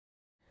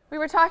We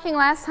were talking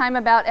last time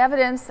about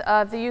evidence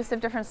of the use of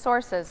different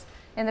sources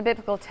in the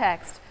biblical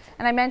text.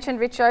 And I mentioned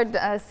Richard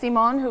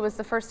Simon, who was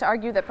the first to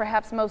argue that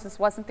perhaps Moses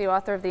wasn't the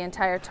author of the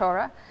entire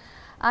Torah.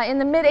 In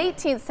the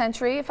mid-18th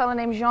century, a fellow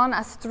named Jean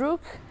Astruc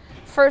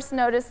first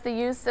noticed the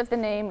use of the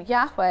name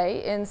Yahweh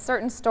in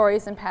certain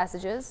stories and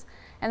passages,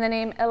 and the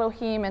name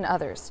Elohim in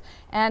others.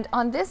 And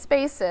on this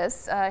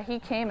basis, he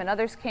came and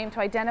others came to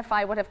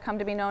identify what have come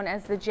to be known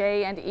as the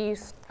J and E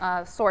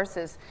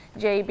sources,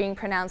 J being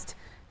pronounced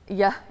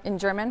Yah in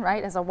German,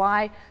 right, as a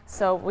Y,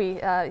 so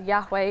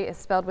Yahweh is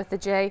spelled with the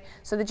J,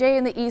 so the J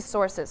and the E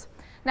sources.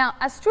 Now,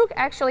 Astruc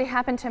actually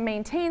happened to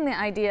maintain the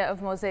idea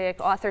of Mosaic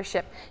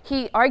authorship.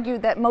 He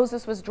argued that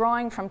Moses was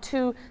drawing from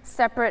two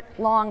separate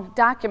long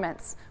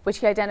documents, which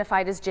he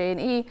identified as J and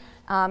E,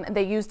 and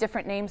they used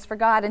different names for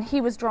God, and he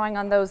was drawing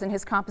on those in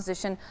his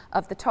composition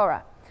of the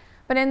Torah.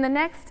 But in the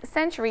next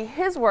century,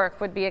 his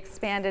work would be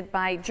expanded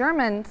by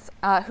Germans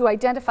who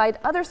identified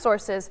other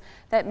sources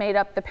that made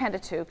up the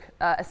Pentateuch,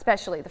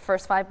 especially, the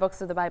first 5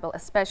 books of the Bible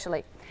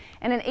especially.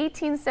 And in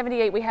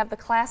 1878, we have the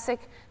classic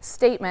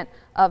statement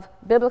of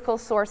biblical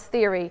source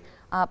theory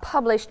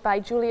published by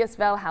Julius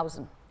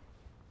Wellhausen.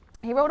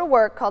 He wrote a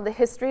work called The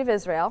History of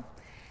Israel,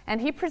 and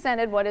he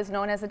presented what is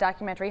known as the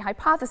documentary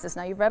hypothesis.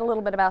 Now, you've read a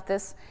little bit about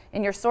this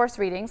in your source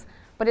readings,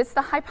 but it's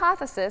the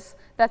hypothesis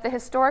that the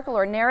historical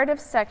or narrative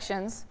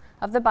sections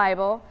of the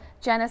Bible,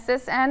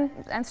 Genesis, and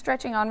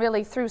stretching on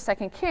really through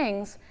 2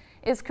 Kings,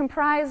 is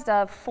comprised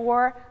of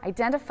 4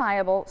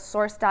 identifiable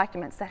source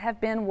documents that have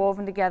been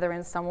woven together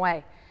in some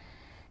way.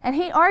 And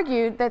he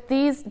argued that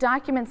these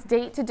documents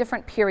date to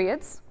different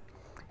periods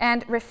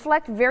and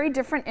reflect very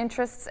different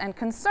interests and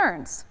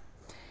concerns.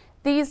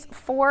 These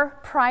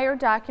 4 prior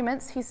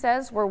documents, he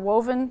says, were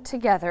woven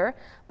together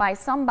by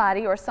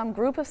somebody or some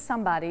group of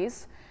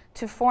somebodies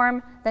to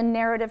form the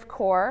narrative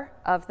core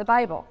of the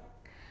Bible.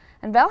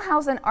 And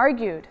Wellhausen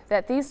argued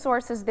that these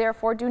sources,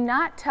 therefore, do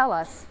not tell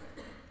us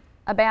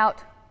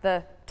about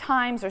the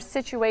times or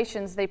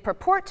situations they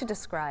purport to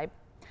describe,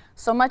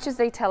 so much as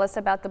they tell us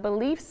about the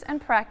beliefs and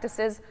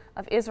practices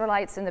of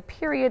Israelites in the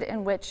period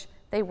in which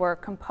they were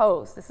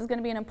composed. This is going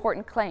to be an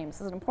important claim. This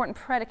is an important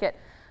predicate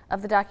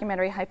of the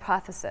documentary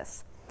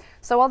hypothesis.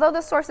 So although the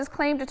sources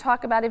claim to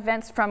talk about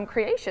events from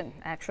creation,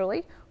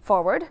 actually,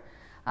 forward,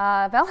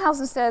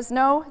 Wellhausen says,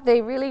 no,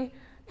 they really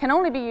can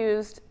only be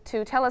used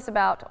to tell us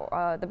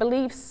about the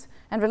beliefs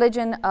and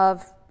religion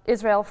of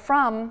Israel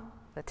from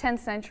the 10th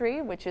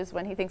century, which is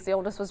when he thinks the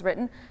oldest was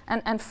written,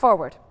 and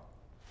forward.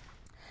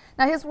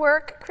 Now, his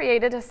work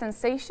created a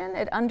sensation.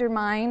 It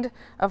undermined,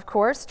 of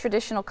course,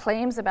 traditional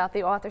claims about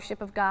the authorship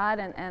of God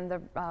and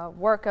the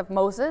work of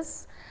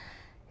Moses.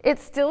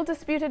 It's still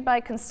disputed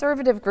by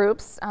conservative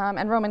groups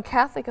and Roman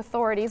Catholic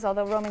authorities,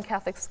 although Roman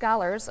Catholic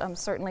scholars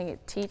certainly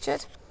teach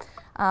it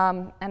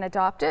and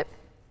adopt it.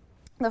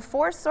 The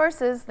 4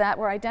 sources that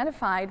were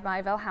identified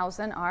by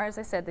Wellhausen are, as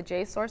I said, the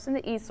J source and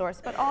the E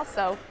source, but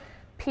also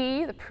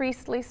P, the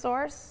priestly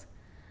source,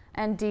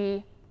 and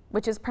D,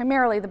 which is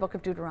primarily the book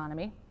of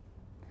Deuteronomy.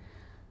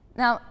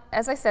 Now,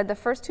 as I said, the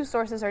first 2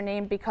 sources are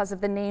named because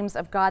of the names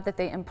of God that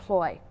they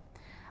employ.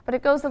 But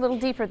it goes a little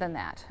deeper than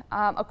that.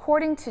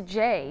 According to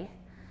J,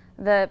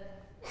 the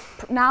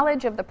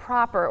knowledge of the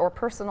proper or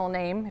personal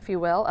name, if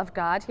you will, of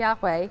God,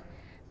 Yahweh,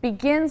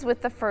 begins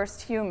with the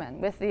first human,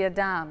 with the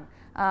Adam.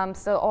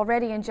 So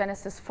already in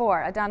Genesis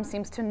 4, Adam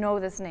seems to know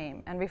this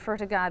name and refer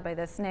to God by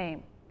this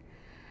name.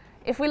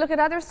 If we look at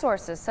other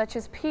sources, such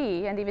as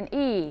P and even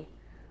E,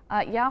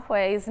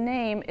 Yahweh's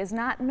name is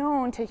not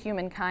known to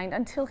humankind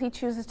until he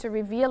chooses to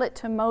reveal it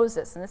to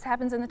Moses, and this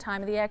happens in the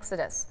time of the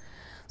Exodus.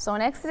 So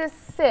in Exodus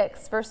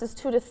 6, verses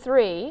 2 to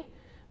 3,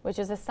 which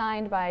is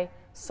assigned by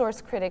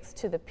source critics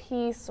to the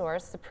P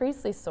source, the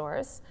priestly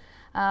source,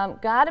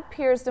 God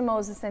appears to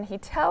Moses and he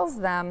tells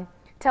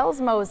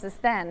Moses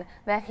then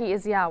that he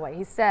is Yahweh.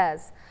 He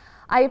says,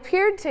 I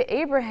appeared to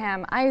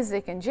Abraham,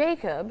 Isaac, and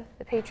Jacob,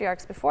 the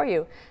patriarchs before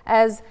you,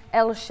 as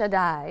El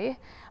Shaddai,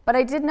 but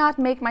I did not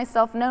make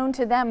myself known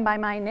to them by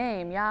my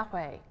name,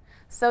 Yahweh.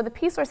 So the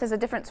P source has a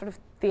different sort of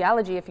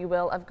theology, if you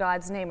will, of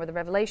God's name, or the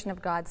revelation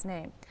of God's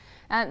name.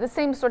 And the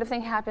same sort of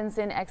thing happens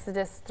in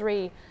Exodus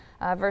 3,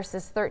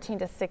 verses 13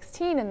 to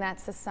 16, and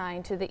that's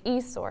assigned to the E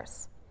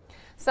source.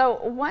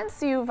 So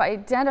once you've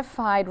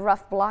identified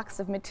rough blocks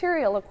of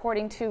material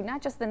according to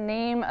not just the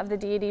name of the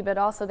deity, but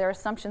also their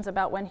assumptions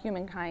about when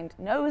humankind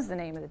knows the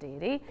name of the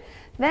deity,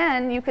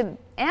 then you could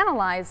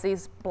analyze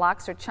these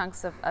blocks or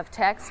chunks of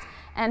text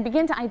and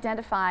begin to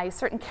identify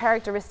certain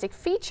characteristic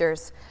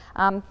features,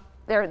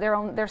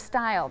 their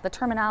style, the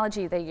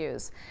terminology they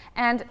use.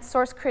 And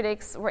source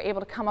critics were able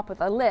to come up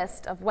with a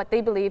list of what they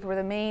believed were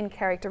the main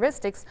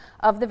characteristics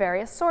of the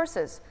various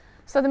sources.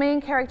 So the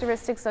main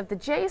characteristics of the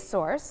J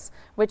source,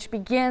 which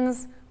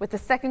begins with the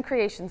second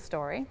creation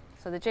story.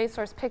 So the J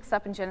source picks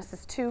up in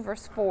Genesis 2,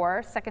 verse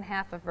 4, second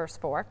half of verse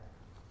 4.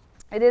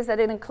 It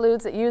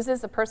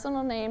uses the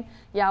personal name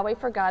Yahweh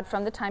for God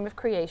from the time of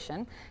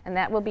creation, and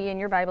that will be in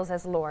your Bibles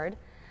as Lord.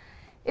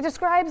 It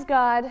describes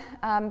God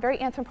very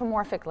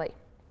anthropomorphically.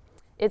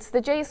 It's the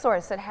J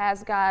source that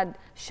has God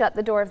shut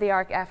the door of the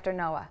ark after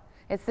Noah.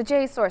 It's the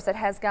J source that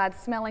has God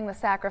smelling the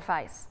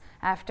sacrifice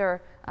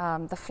after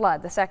the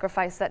flood, the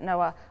sacrifice that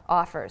Noah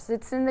offers.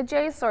 It's in the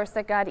J source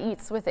that God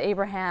eats with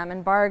Abraham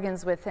and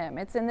bargains with him.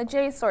 It's in the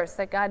J source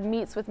that God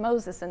meets with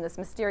Moses in this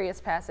mysterious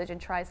passage and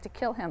tries to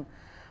kill him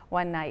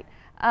one night.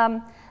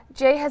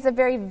 J has a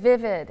very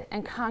vivid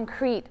and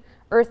concrete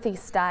earthy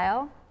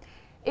style.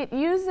 It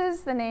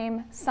uses the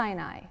name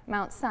Sinai,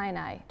 Mount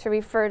Sinai, to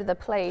refer to the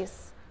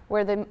place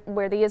where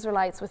the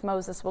Israelites with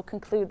Moses will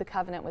conclude the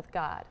covenant with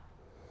God.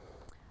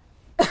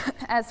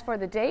 As for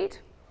the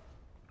date,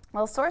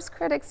 well, source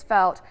critics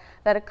felt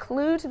that a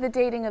clue to the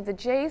dating of the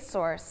J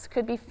source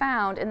could be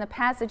found in the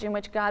passage in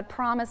which God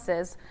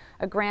promises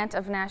a grant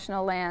of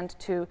national land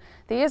to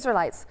the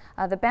Israelites.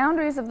 The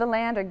boundaries of the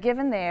land are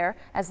given there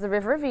as the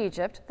river of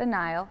Egypt, the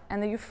Nile,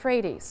 and the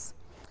Euphrates.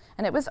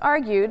 And it was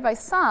argued by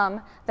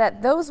some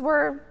that those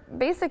were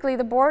basically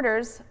the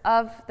borders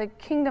of the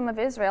kingdom of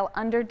Israel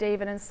under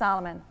David and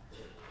Solomon.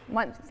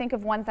 Think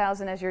of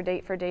 1000 as your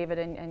date for David,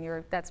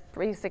 and that's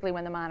basically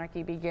when the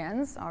monarchy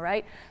begins, all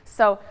right?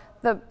 So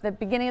the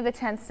beginning of the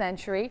 10th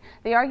century,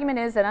 the argument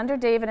is that under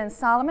David and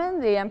Solomon,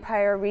 the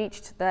empire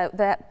reached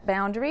that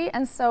boundary,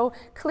 and so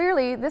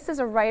clearly this is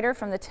a writer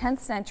from the 10th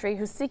century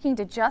who's seeking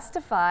to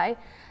justify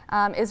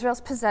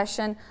Israel's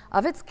possession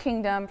of its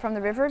kingdom from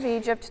the river of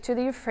Egypt to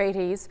the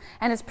Euphrates,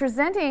 and is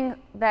presenting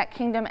that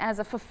kingdom as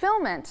a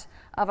fulfillment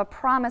of a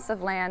promise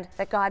of land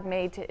that God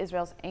made to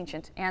Israel's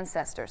ancient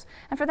ancestors.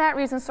 And for that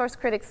reason, source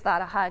critics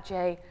thought, aha,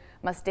 J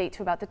must date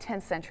to about the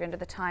 10th century, under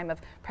the time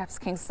of perhaps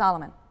King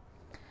Solomon.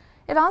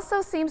 It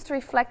also seems to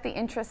reflect the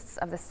interests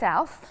of the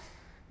South.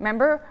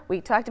 Remember,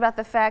 we talked about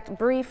the fact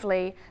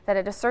briefly that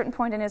at a certain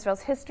point in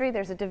Israel's history,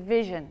 there's a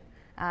division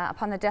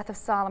upon the death of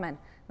Solomon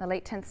in the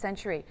late 10th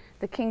century.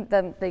 The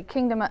kingdom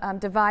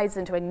divides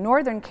into a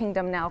northern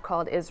kingdom now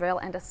called Israel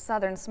and a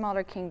southern,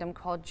 smaller kingdom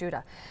called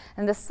Judah.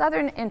 And the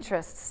southern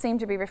interests seem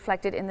to be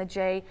reflected in the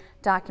J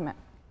document.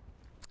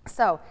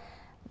 So,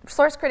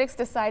 source critics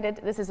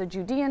decided this is a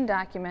Judean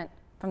document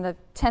from the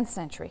 10th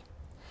century.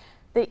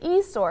 The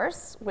E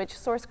source, which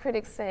source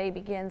critics say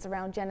begins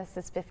around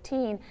Genesis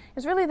 15,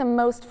 is really the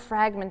most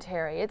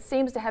fragmentary. It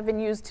seems to have been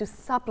used to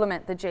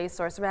supplement the J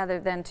source rather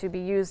than to be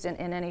used in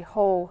any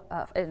whole,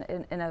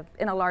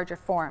 in a larger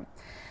form.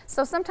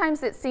 So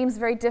sometimes it seems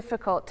very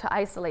difficult to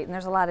isolate, and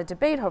there's a lot of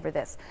debate over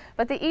this.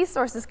 But the E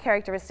source's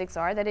characteristics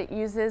are that it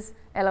uses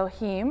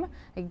Elohim.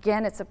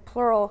 Again, it's a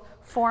plural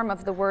form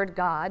of the word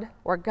God,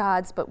 or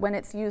gods, but when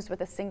it's used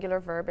with a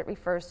singular verb, it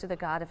refers to the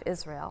God of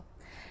Israel.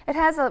 It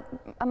has a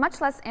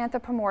much less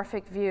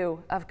anthropomorphic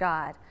view of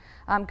God.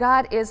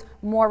 God is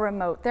more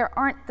remote. There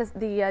aren't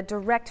the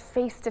direct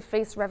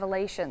face-to-face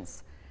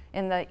revelations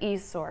in the E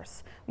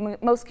source.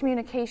 Most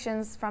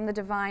communications from the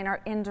divine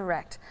are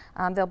indirect.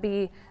 They'll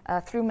be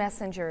through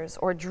messengers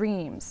or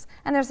dreams.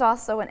 And there's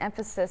also an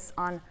emphasis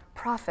on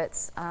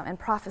prophets and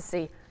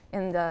prophecy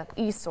in the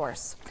E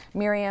source.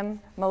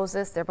 Miriam,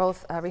 Moses, they're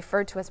both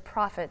referred to as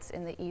prophets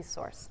in the E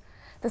source.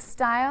 The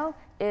style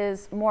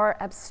is more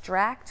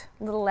abstract,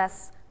 a little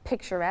less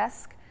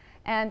picturesque,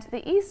 and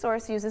the E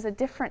source uses a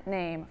different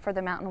name for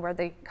the mountain where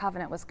the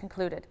covenant was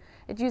concluded.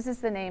 It uses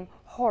the name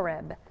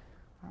Horeb.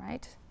 All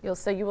right?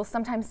 So you will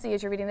sometimes see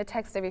as you're reading the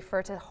text they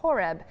refer to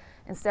Horeb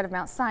instead of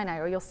Mount Sinai,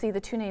 or you'll see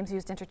the two names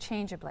used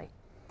interchangeably.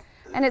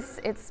 And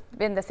it's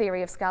been the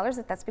theory of scholars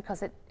that that's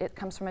because it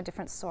comes from a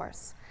different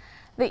source.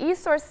 The E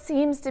source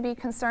seems to be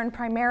concerned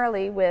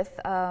primarily with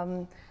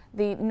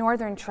the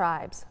northern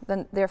tribes,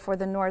 therefore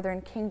the northern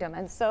kingdom.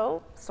 And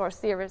so source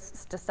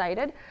theorists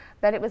decided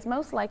that it was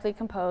most likely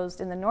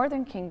composed in the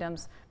northern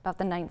kingdoms about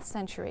the 9th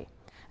century.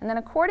 And then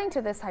according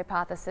to this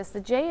hypothesis, the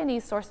J and E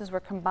sources were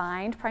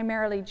combined,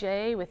 primarily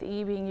J with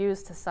E being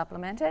used to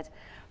supplement it,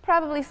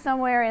 probably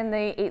somewhere in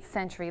the 8th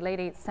century, late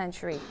 8th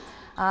century.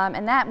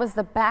 And that was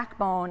the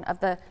backbone of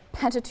the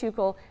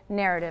Pentateuchal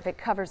narrative. It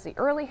covers the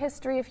early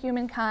history of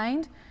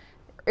humankind,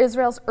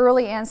 Israel's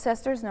early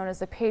ancestors, known as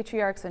the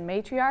patriarchs and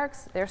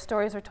matriarchs. Their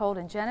stories are told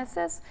in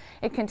Genesis.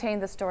 It contained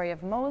the story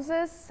of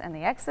Moses and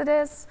the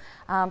Exodus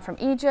from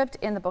Egypt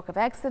in the book of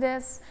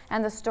Exodus,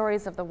 and the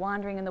stories of the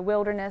wandering in the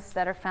wilderness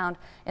that are found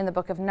in the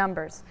book of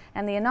Numbers.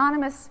 And the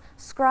anonymous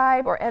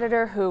scribe or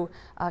editor who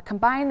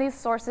combined these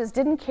sources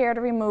didn't care to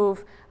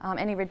remove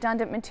any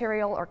redundant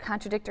material or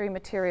contradictory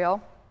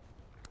material,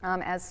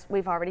 as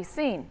we've already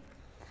seen.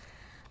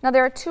 Now,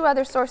 there are two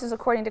other sources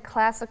according to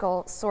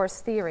classical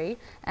source theory,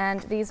 and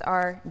these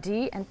are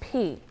D and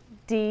P.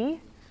 D,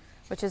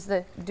 which is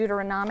the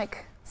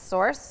Deuteronomic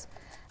source,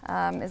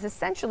 is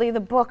essentially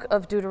the book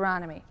of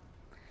Deuteronomy.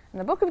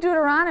 And the book of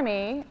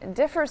Deuteronomy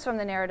differs from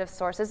the narrative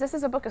sources. This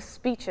is a book of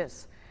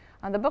speeches.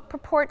 The book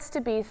purports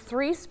to be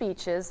 3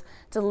 speeches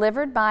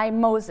delivered by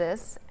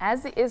Moses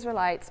as the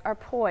Israelites are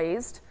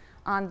poised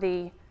on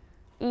the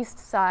east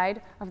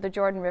side of the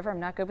Jordan River. I'm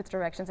not good with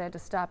directions. I had to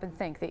stop and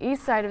think. The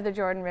east side of the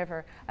Jordan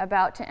River,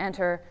 about to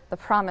enter the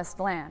promised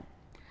land.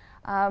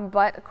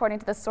 But according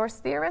to the source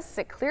theorists,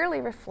 it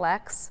clearly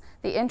reflects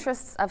the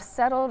interests of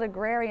settled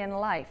agrarian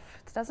life.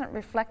 It doesn't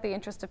reflect the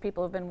interest of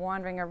people who've been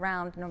wandering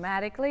around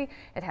nomadically.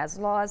 It has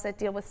laws that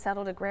deal with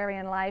settled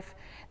agrarian life.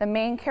 The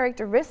main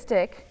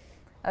characteristic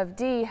of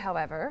D,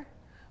 however,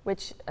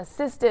 which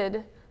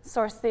assisted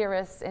source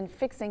theorists in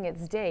fixing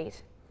its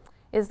date,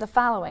 is the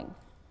following.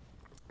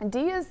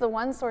 D is the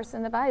one source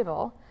in the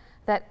Bible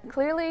that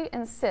clearly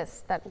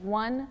insists that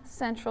one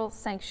central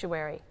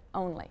sanctuary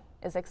only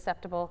is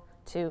acceptable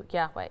to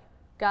Yahweh.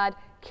 God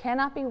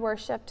cannot be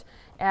worshipped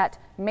at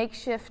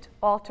makeshift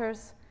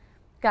altars.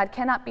 God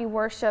cannot be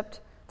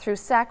worshipped through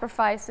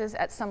sacrifices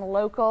at some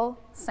local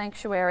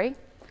sanctuary.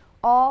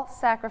 All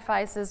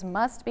sacrifices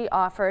must be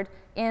offered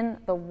in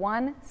the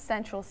one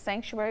central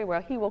sanctuary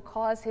where he will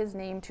cause his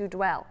name to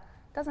dwell.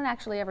 It doesn't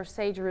actually ever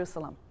say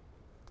Jerusalem,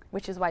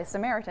 which is why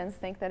Samaritans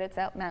think that it's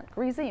at Mount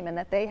Gerizim and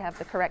that they have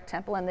the correct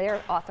temple and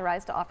they're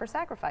authorized to offer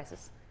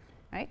sacrifices,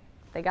 right?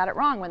 They got it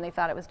wrong when they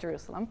thought it was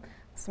Jerusalem.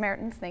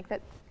 Samaritans think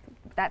that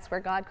that's where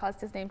God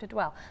caused his name to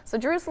dwell. So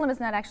Jerusalem is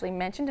not actually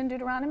mentioned in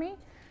Deuteronomy.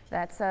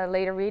 That's a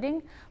later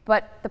reading.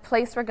 But the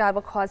place where God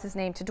will cause his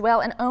name to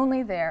dwell, and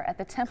only there, at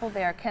the temple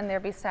there, can there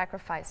be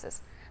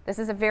sacrifices. This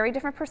is a very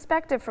different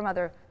perspective from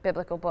other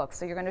biblical books.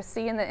 So you're going to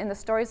see in the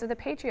stories of the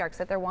patriarchs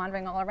that they're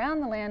wandering all around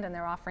the land and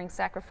they're offering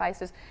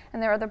sacrifices.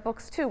 And there are other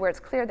books too where it's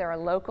clear there are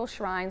local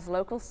shrines,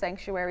 local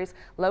sanctuaries,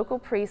 local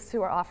priests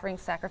who are offering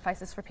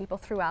sacrifices for people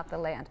throughout the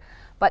land.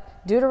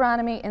 But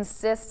Deuteronomy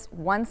insists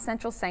one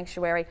central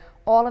sanctuary.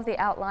 All of the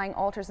outlying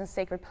altars and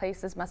sacred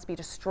places must be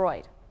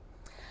destroyed.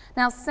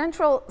 Now,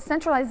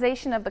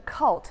 centralization of the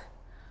cult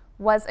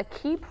was a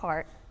key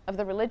part of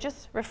the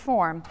religious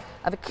reform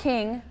of a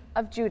king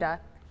of Judah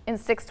in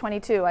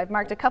 622. I've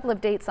marked a couple of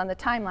dates on the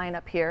timeline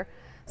up here.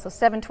 So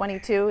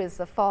 722 is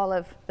the fall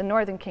of the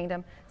northern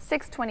kingdom.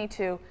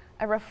 622,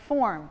 a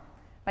reform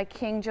by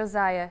King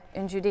Josiah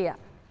in Judea.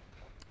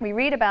 We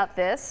read about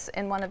this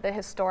in one of the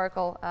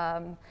historical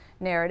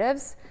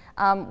narratives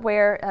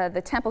where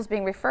the temple's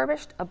being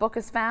refurbished. A book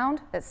is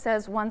found that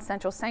says one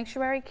central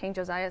sanctuary. King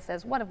Josiah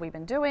says, what have we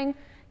been doing?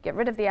 Get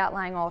rid of the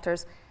outlying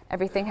altars.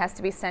 Everything has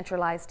to be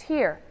centralized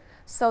here.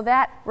 So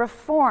that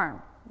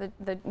reform,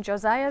 the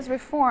Josiah's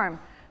reform,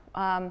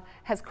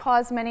 has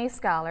caused many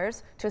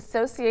scholars to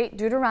associate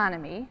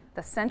Deuteronomy,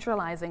 the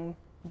centralizing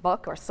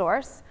book or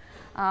source,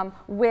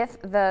 with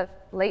the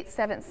late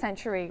 7th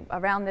century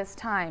around this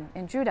time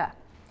in Judah.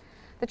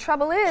 The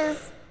trouble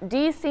is,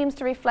 D seems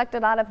to reflect a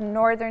lot of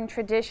northern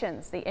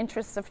traditions, the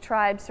interests of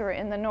tribes who are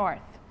in the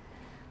north.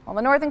 Well,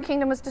 the northern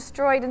kingdom was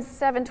destroyed in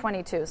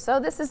 722, so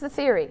this is the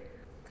theory.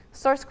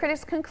 Source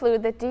critics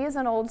conclude that D is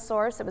an old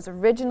source. It was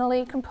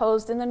originally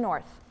composed in the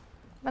north,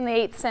 in the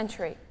 8th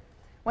century.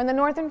 When the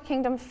northern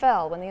kingdom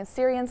fell, when the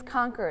Assyrians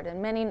conquered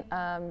and many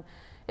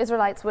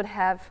Israelites would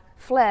have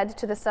fled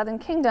to the southern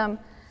kingdom,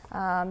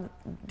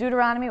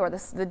 Deuteronomy, or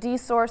the D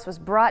source, was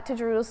brought to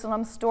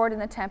Jerusalem, stored in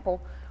the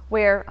temple,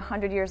 where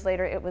 100 years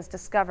later it was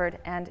discovered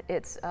and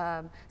its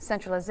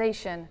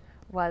centralization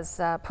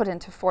was put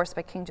into force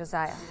by King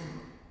Josiah.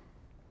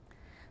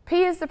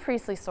 P is the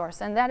priestly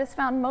source, and that is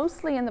found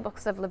mostly in the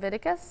books of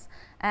Leviticus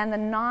and the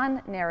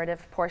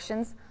non-narrative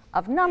portions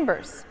of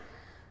Numbers.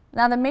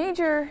 Now, the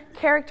major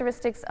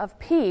characteristics of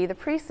P, the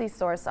priestly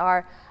source,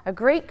 are a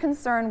great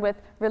concern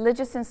with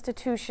religious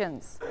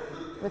institutions,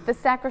 with the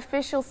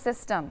sacrificial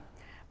system,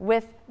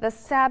 with the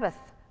Sabbath,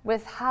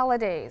 with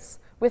holidays,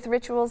 with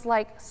rituals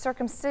like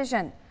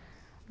circumcision,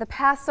 the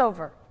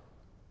Passover,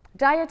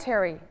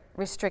 dietary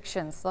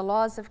restrictions, the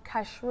laws of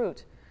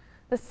kashrut,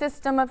 the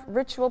system of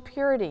ritual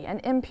purity and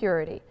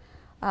impurity,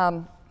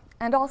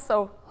 and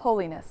also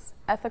holiness,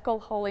 ethical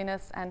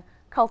holiness and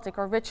cultic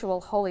or ritual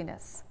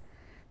holiness.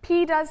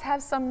 P does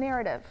have some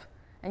narrative,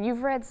 and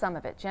you've read some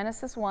of it.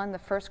 Genesis 1, the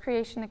first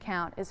creation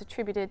account, is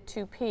attributed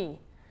to P.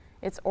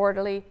 It's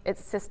orderly,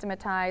 it's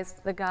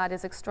systematized, the God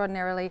is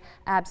extraordinarily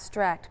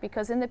abstract,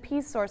 because in the P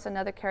source,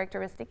 another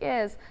characteristic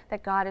is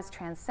that God is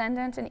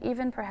transcendent and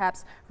even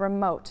perhaps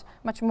remote,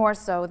 much more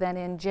so than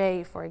in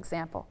J, for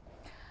example.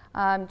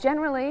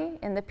 Generally,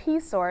 in the P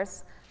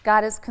source,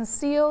 God is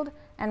concealed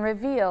and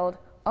revealed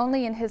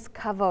only in his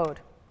kavod.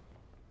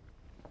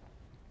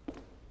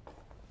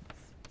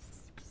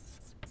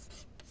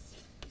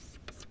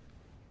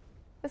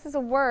 This is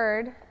a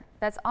word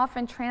that's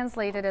often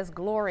translated as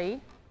glory,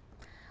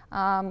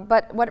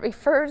 but what it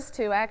refers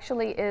to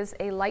actually is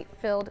a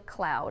light-filled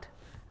cloud.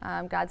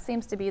 God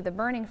seems to be the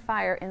burning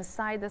fire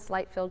inside this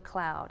light-filled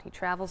cloud. He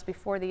travels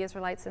before the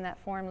Israelites in that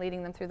form,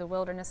 leading them through the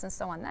wilderness and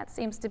so on. That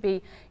seems to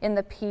be in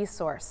the P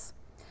source.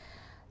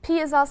 P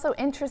is also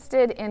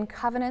interested in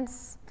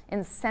covenants,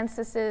 in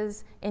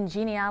censuses, in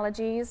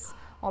genealogies.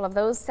 All of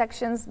those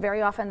sections,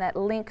 very often that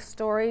link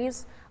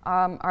stories,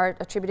 are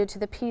attributed to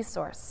the P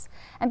source.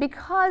 And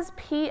because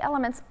P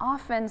elements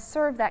often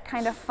serve that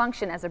kind of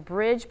function as a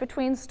bridge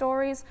between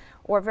stories,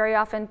 or very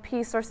often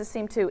P sources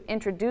seem to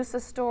introduce a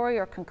story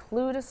or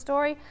conclude a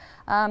story,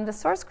 the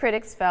source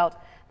critics felt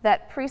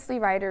that priestly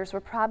writers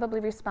were probably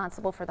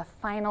responsible for the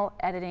final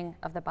editing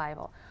of the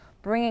Bible.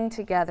 bringing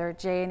together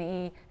J and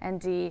E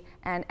and D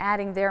and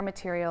adding their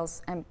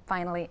materials and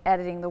finally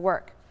editing the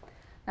work.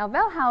 Now,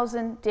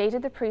 Wellhausen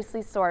dated the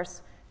priestly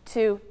source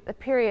to the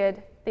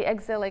period, the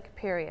exilic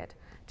period,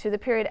 to the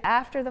period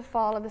after the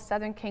fall of the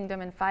southern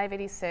kingdom in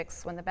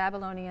 586, when the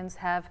Babylonians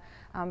have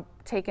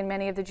taken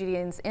many of the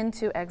Judeans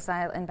into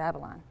exile in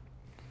Babylon.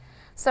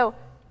 So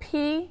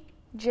P,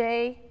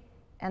 J,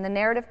 and the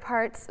narrative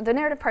parts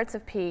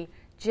of P,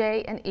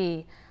 J, and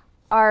E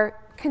are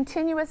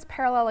continuous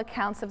parallel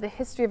accounts of the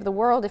history of the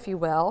world, if you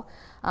will,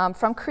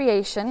 from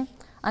creation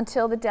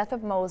until the death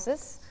of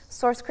Moses.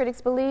 Source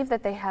critics believe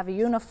that they have a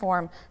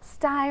uniform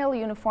style,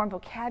 uniform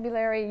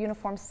vocabulary, a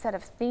uniform set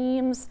of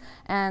themes,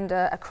 and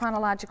a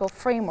chronological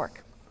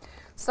framework.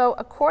 So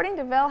according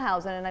to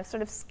Wellhausen, and I've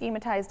sort of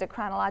schematized it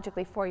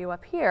chronologically for you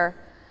up here,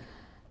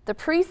 the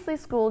priestly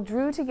school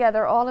drew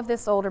together all of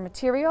this older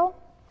material,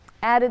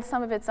 added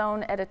some of its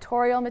own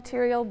editorial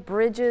material,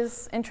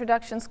 bridges,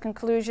 introductions,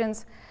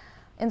 conclusions,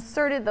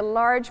 inserted the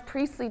large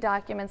priestly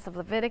documents of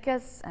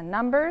Leviticus and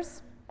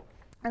Numbers.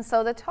 And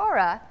so the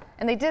Torah,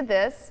 and they did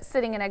this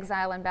sitting in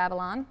exile in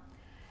Babylon,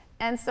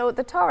 and so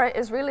the Torah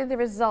is really the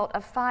result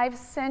of 5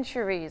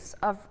 centuries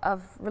of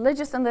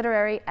religious and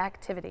literary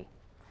activity.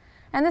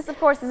 And this, of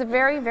course, is a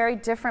very, very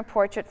different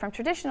portrait from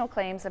traditional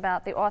claims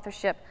about the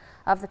authorship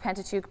of the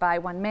Pentateuch by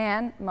one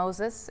man,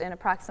 Moses, in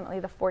approximately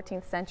the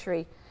 14th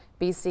century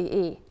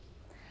BCE.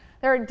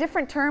 There are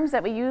different terms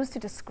that we use to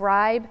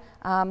describe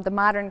the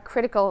modern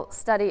critical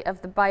study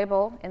of the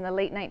Bible in the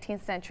late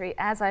 19th century,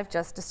 as I've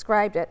just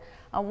described it.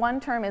 One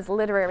term is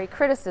literary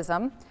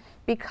criticism,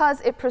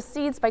 because it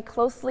proceeds by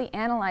closely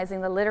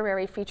analyzing the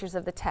literary features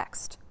of the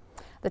text,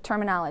 the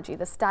terminology,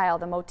 the style,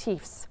 the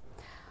motifs.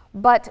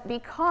 But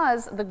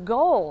because the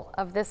goal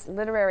of this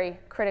literary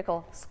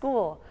critical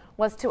school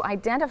was to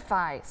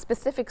identify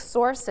specific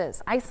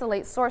sources,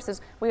 isolate sources,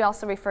 we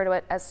also refer to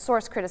it as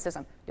source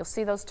criticism. You'll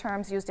see those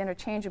terms used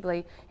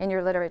interchangeably in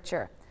your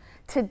literature.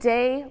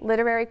 Today,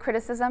 literary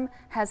criticism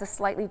has a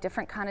slightly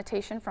different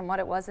connotation from what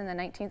it was in the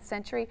 19th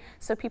century,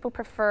 so people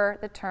prefer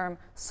the term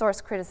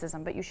source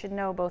criticism, but you should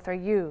know both are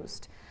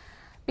used.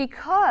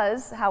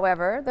 Because,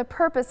 however, the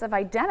purpose of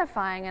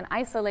identifying and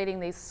isolating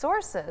these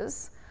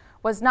sources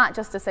was not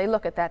just to say,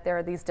 look at that, there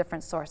are these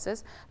different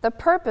sources. The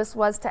purpose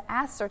was to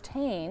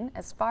ascertain,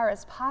 as far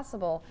as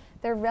possible,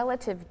 their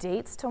relative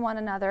dates to one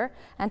another,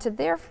 and to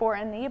therefore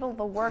enable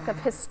the work of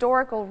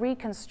historical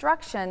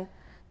reconstruction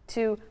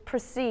to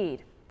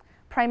proceed.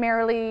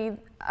 Primarily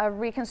a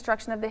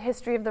reconstruction of the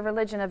history of the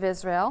religion of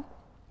Israel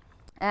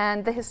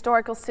and the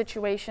historical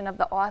situation of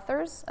the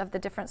authors of the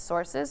different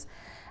sources.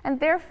 And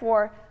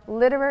therefore,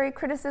 literary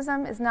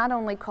criticism is not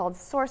only called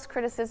source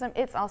criticism,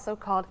 it's also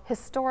called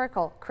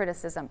historical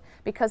criticism,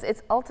 because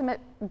its ultimate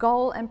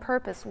goal and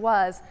purpose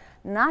was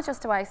not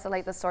just to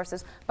isolate the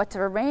sources, but to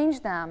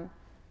arrange them,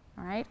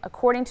 all right,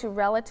 according to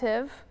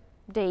relative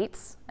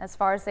dates, as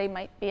far as they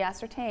might be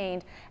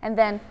ascertained, and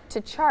then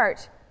to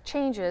chart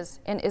changes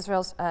in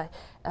Israel's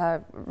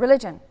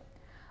religion.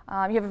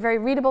 You have a very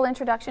readable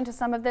introduction to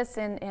some of this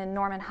in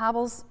Norman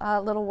Habel's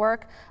little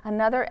work.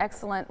 Another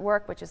excellent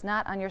work, which is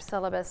not on your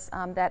syllabus,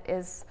 that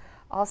is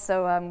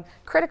also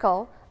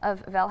critical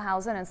of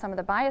Wellhausen and some of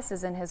the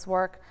biases in his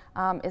work,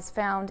 is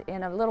found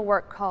in a little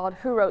work called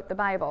Who Wrote the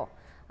Bible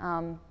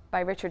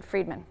by Richard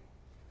Friedman,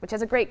 which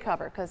has a great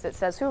cover because it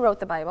says, Who Wrote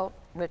the Bible?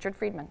 Richard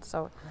Friedman.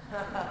 So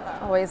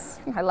always,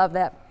 I love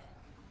that.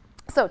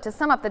 So to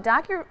sum up,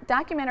 the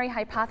documentary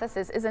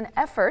hypothesis is an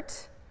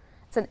effort.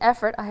 It's an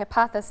effort, a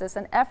hypothesis,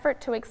 an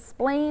effort to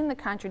explain the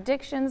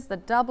contradictions, the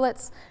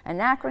doublets,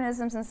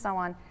 anachronisms, and so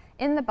on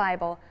in the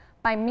Bible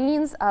by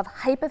means of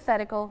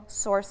hypothetical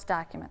source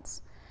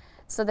documents.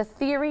 So the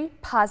theory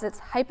posits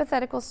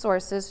hypothetical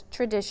sources,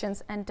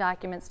 traditions, and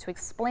documents to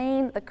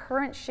explain the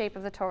current shape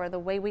of the Torah the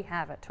way we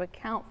have it, to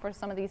account for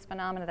some of these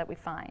phenomena that we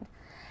find.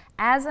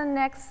 As a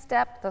next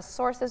step, the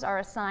sources are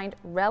assigned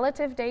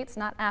relative dates,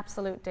 not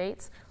absolute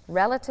dates,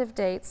 relative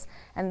dates,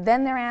 and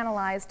then they're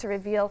analyzed to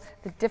reveal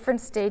the different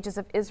stages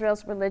of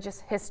Israel's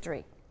religious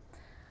history.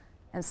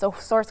 And so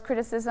source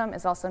criticism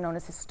is also known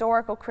as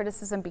historical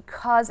criticism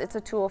because it's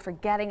a tool for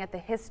getting at the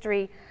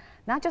history,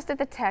 not just at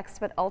the text,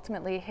 but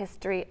ultimately a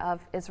history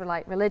of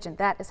Israelite religion.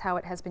 That is how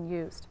it has been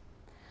used.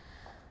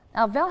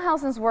 Now,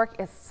 Wellhausen's work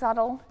is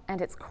subtle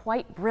and it's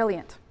quite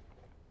brilliant,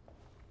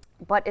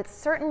 but it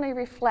certainly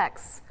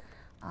reflects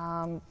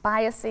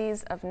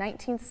biases of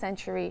 19th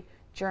century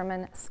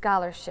German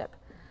scholarship,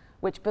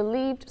 which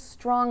believed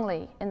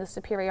strongly in the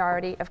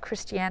superiority of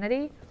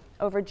Christianity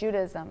over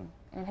Judaism.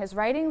 In his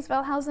writings,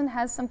 Wellhausen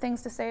has some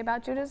things to say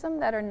about Judaism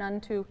that are none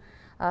too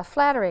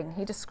flattering.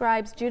 He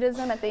describes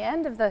Judaism at the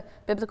end of the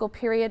biblical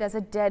period as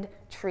a dead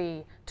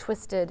tree,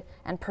 twisted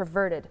and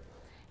perverted.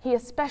 He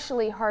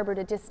especially harbored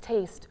a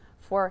distaste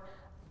for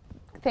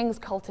things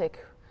cultic,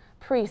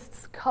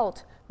 priests,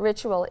 cult,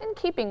 ritual, in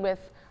keeping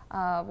with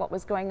what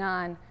was going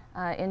on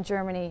in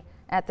Germany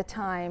at the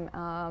time,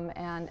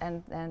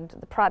 and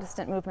the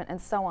Protestant movement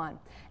and so on.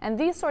 And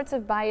these sorts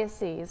of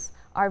biases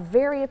are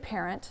very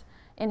apparent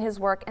in his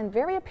work and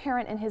very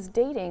apparent in his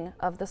dating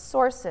of the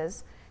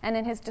sources and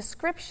in his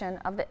description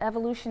of the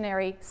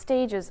evolutionary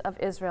stages of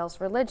Israel's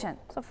religion.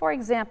 So, for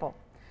example,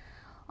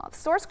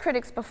 source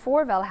critics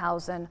before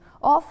Wellhausen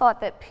all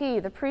thought that P,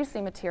 the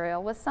priestly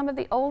material, was some of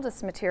the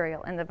oldest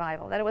material in the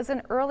Bible, that it was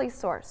an early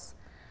source.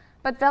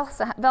 But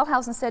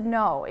Wellhausen said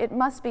no, it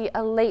must be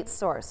a late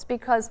source,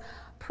 because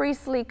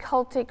priestly,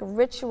 cultic,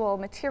 ritual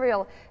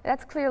material,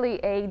 that's clearly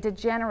a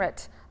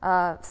degenerate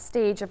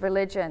stage of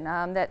religion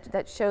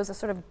that shows a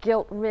sort of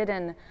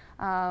guilt-ridden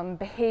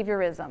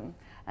behaviorism.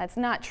 It's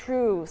not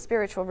true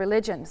spiritual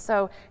religion.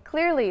 So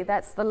clearly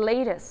that's the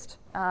latest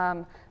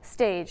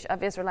stage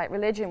of Israelite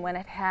religion, when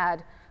it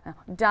had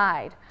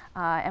died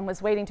and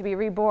was waiting to be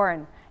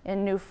reborn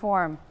in new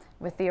form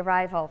with the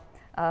arrival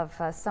of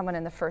someone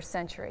in the first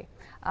century.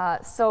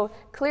 So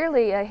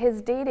clearly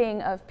his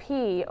dating of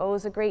P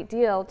owes a great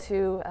deal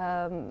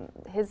to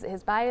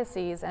his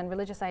biases and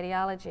religious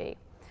ideology.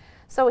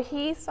 So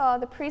he saw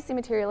the priestly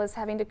material as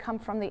having to come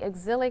from the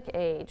exilic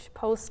age,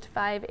 post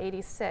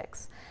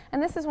 586.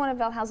 And this is one of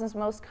Wellhausen's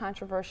most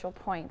controversial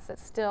points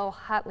that's still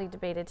hotly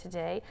debated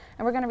today.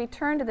 And we're going to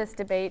return to this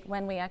debate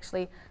when we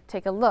actually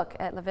take a look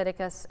at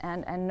Leviticus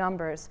and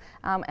Numbers.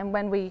 And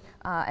when we,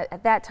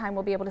 at that time,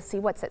 we'll be able to see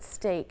what's at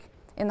stake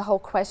in the whole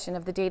question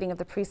of the dating of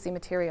the priestly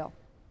material.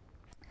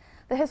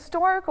 The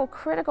historical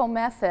critical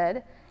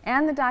method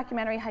and the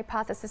documentary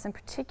hypothesis in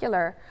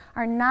particular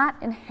are not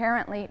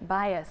inherently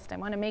biased. I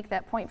want to make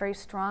that point very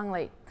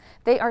strongly.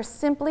 They are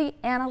simply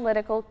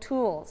analytical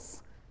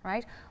tools,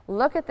 right?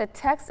 Look at the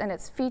text and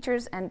its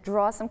features and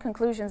draw some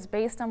conclusions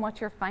based on what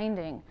you're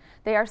finding.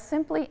 They are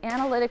simply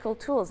analytical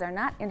tools. They're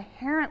not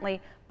inherently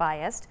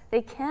biased.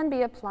 They can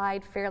be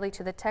applied fairly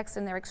to the text,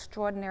 and they're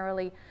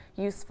extraordinarily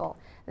useful.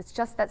 It's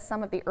just that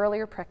some of the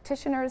earlier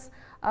practitioners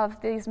of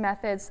these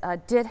methods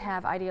did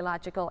have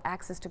ideological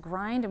axes to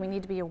grind, and we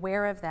need to be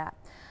aware of that.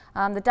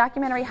 The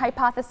documentary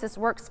hypothesis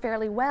works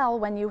fairly well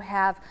when you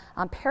have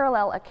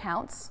parallel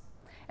accounts.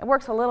 It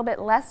works a little bit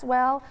less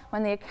well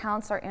when the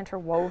accounts are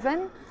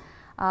interwoven,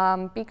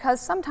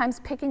 because sometimes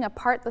picking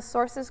apart the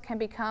sources can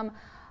become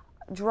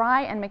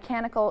dry and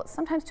mechanical,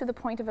 sometimes to the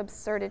point of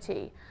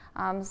absurdity.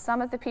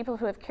 Some of the people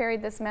who have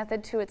carried this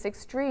method to its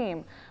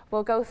extreme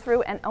will go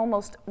through and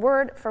almost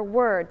word for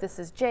word, this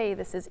is J,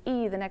 this is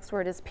E, the next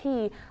word is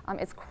P.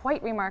 It's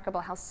quite remarkable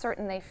how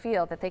certain they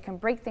feel that they can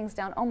break things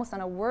down almost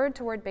on a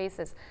word-to-word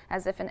basis,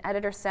 as if an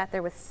editor sat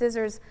there with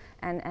scissors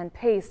and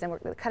paste and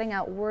were cutting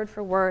out word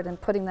for word and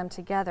putting them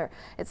together.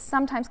 It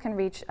sometimes can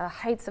reach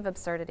heights of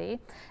absurdity,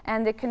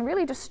 and it can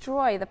really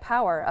destroy the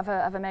power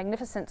of a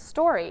magnificent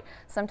story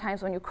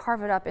sometimes when you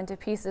carve it up into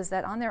pieces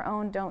that on their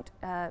own don't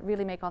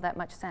really make all that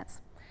much sense.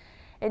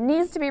 It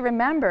needs to be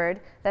remembered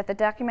that the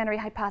documentary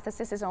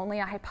hypothesis is only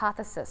a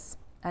hypothesis,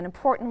 an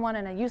important one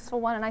and a useful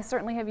one, and I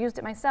certainly have used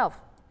it myself.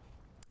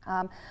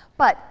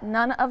 But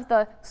none of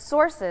the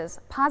sources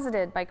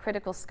posited by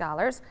critical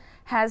scholars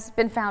has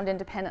been found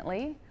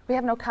independently. We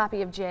have no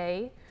copy of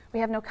J,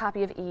 we have no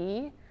copy of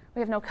E, we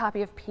have no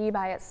copy of P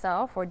by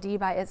itself or D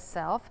by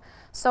itself.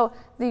 So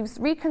these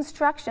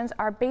reconstructions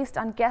are based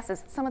on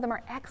guesses. Some of them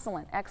are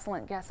excellent,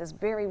 excellent guesses,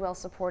 very well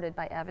supported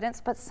by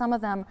evidence, but some of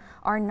them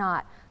are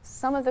not.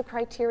 Some of the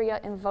criteria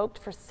invoked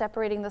for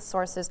separating the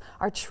sources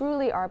are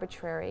truly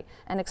arbitrary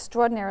and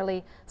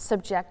extraordinarily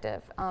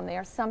subjective. They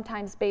are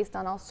sometimes based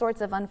on all sorts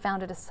of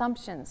unfounded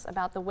assumptions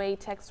about the way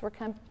texts were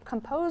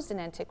composed in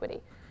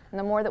antiquity. And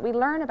the more that we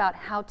learn about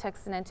how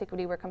texts in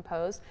antiquity were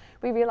composed,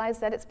 we realize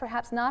that it's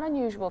perhaps not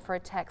unusual for a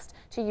text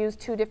to use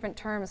two different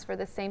terms for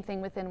the same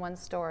thing within one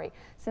story.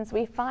 Since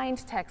we find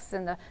texts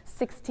in the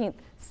 16th,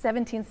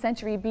 17th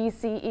century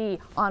BCE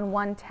on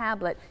one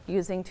tablet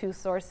using two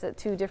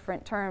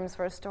different terms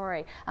for a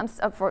story,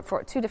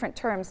 for two different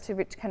terms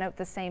to connote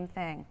the same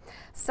thing.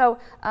 So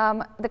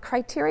the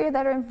criteria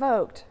that are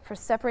invoked for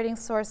separating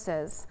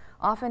sources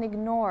often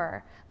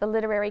ignore the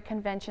literary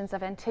conventions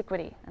of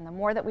antiquity. And the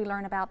more that we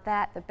learn about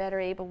that, the better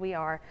able we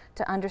are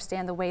to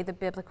understand the way the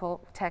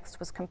biblical text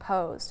was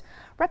composed.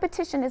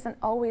 Repetition isn't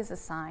always a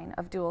sign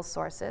of dual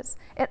sources.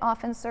 It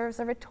often serves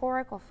a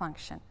rhetorical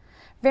function.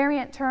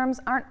 Variant terms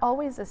aren't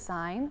always a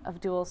sign of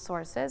dual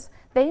sources.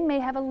 They may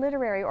have a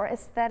literary or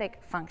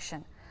aesthetic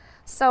function.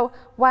 So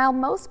while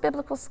most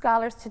biblical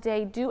scholars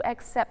today do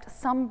accept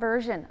some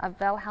version of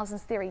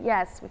Wellhausen's theory,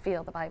 yes, we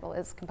feel the Bible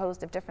is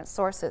composed of different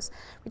sources,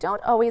 we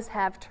don't always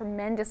have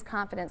tremendous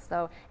confidence,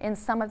 though, in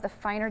some of the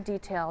finer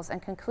details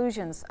and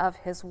conclusions of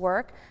his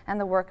work and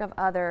the work of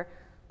other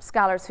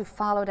scholars who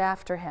followed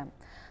after him.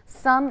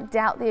 Some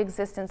doubt the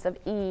existence of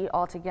E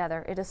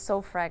altogether. It is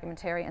so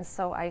fragmentary and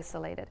so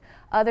isolated.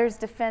 Others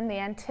defend the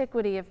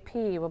antiquity of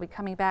P. We'll be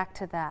coming back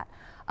to that.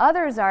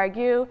 Others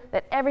argue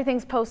that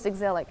everything's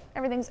post-exilic.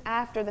 Everything's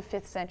after the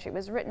 5th century. It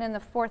was written in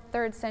the 4th,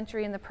 3rd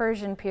century in the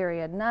Persian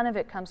period. None of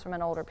it comes from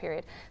an older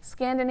period.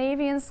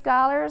 Scandinavian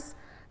scholars,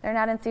 they're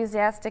not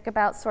enthusiastic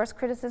about source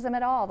criticism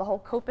at all. The whole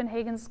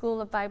Copenhagen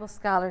school of Bible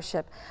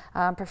scholarship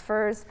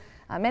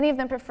many of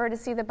them prefer to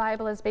see the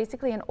Bible as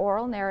basically an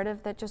oral narrative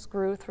that just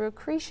grew through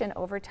accretion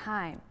over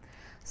time.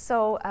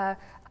 So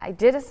I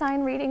did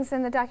assign readings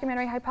in the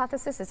documentary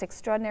hypothesis. It's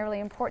extraordinarily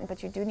important,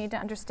 but you do need to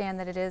understand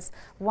that it is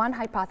one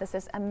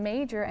hypothesis, a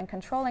major and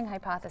controlling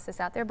hypothesis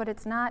out there, but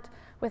it's not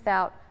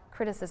without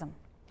criticism.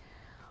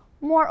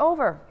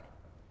 Moreover,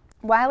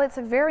 while it's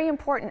a very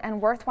important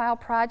and worthwhile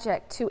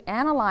project to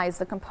analyze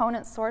the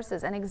component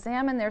sources and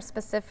examine their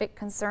specific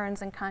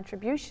concerns and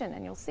contribution,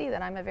 and you'll see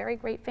that I'm a very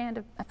great fan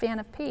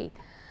of P,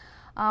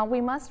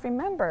 we must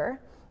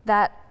remember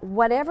that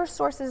whatever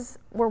sources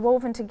were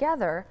woven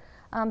together,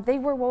 they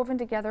were woven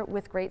together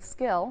with great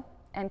skill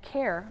and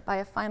care by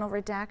a final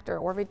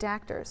redactor or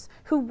redactors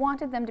who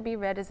wanted them to be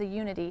read as a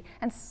unity,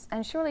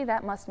 and surely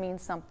that must mean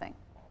something.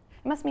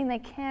 It must mean they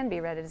can be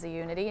read as a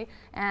unity,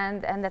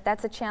 and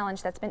that's a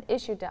challenge that's been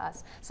issued to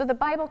us. So the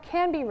Bible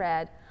can be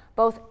read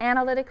both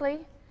analytically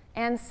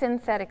and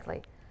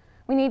synthetically.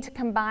 We need to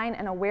combine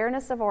an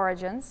awareness of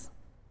origins,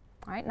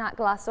 right? Not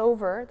gloss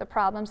over the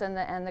problems and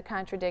the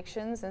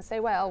contradictions and say,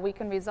 well, we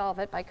can resolve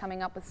it by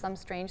coming up with some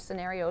strange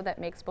scenario that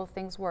makes both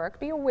things work.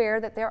 Be aware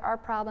that there are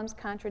problems,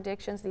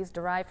 contradictions, these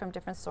derive from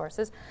different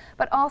sources,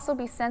 but also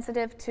be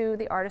sensitive to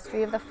the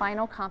artistry of the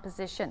final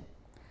composition.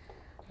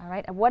 All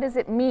right, and what does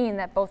it mean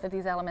that both of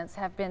these elements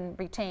have been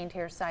retained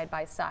here side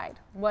by side?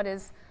 What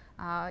is,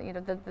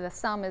 the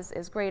sum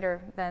is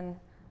greater than,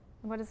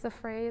 what is the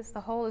phrase?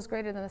 The whole is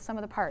greater than the sum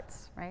of the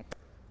parts, right?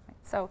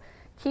 So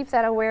keep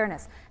that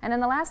awareness. And in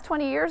the last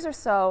 20 years or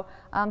so,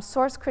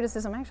 source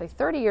criticism, actually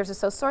 30 years or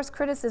so, source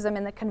criticism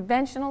in the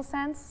conventional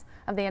sense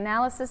of the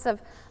analysis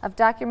of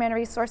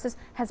documentary sources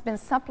has been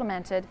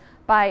supplemented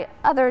by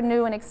other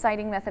new and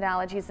exciting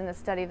methodologies in the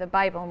study of the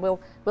Bible, and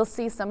we'll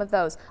see some of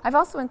those. I've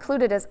also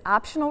included as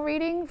optional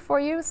reading for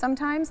you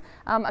sometimes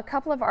a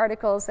couple of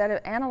articles that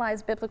have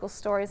analyzed biblical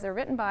stories. They're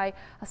written by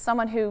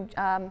someone who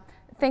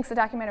thinks the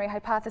documentary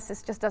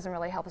hypothesis just doesn't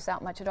really help us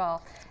out much at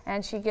all.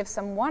 And she gives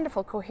some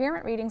wonderful,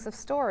 coherent readings of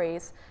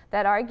stories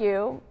that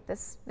argue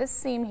this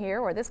seam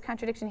here or this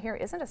contradiction here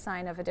isn't a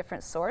sign of a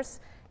different source.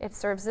 It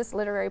serves this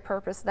literary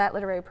purpose, that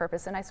literary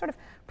purpose. And I sort of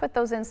put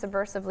those in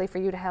subversively for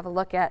you to have a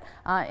look at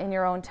in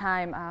your own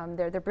time.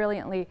 They're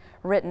brilliantly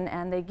written,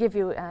 and they give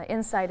you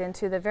insight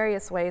into the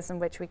various ways in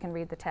which we can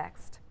read the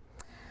text.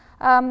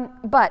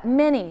 But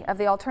many of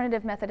the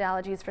alternative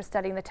methodologies for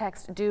studying the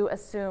text do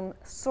assume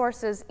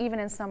sources, even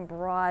in some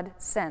broad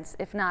sense,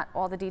 if not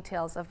all the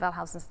details of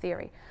Wellhausen's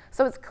theory.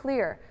 So it's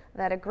clear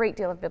that a great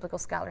deal of biblical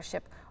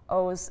scholarship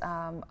owes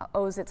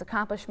its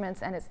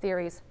accomplishments and its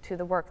theories to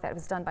the work that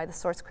was done by the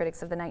source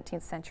critics of the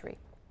 19th century.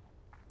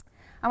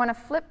 I want to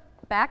flip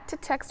back to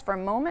text for a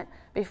moment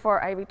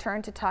before I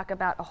return to talk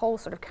about a whole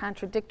sort of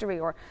contradictory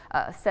or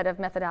set of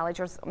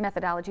methodologies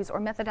or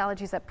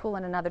methodologies that pull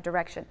in another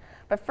direction.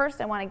 But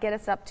first I want to get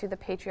us up to the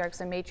patriarchs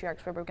and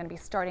matriarchs where we're going to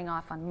be starting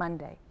off on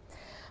Monday.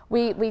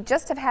 We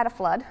just have had a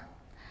flood,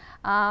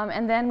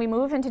 and then we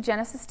move into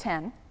Genesis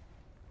 10.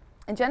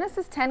 And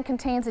Genesis 10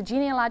 contains a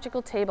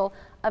genealogical table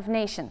of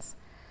nations.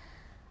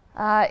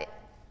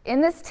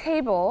 In this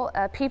table,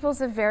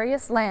 peoples of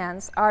various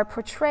lands are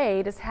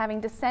portrayed as having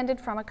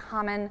descended from a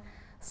common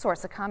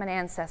source, a common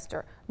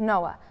ancestor,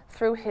 Noah,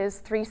 through his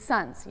three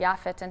sons,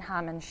 Japheth and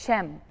Ham and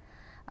Shem.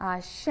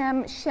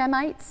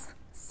 Shemites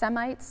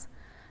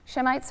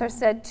are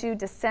said to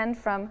descend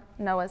from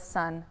Noah's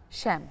son,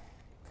 Shem.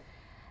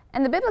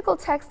 And the biblical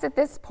text at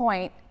this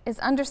point is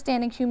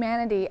understanding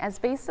humanity as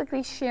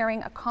basically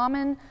sharing a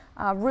common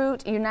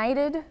root,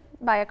 united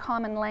by a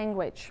common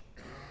language.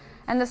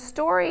 And the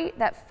story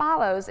that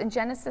follows in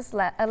Genesis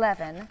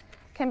 11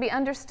 can be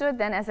understood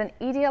then as an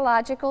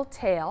etiological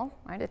tale,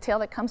 right? A tale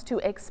that comes to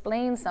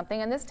explain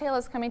something. And this tale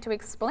is coming to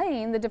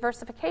explain the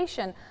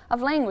diversification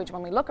of language.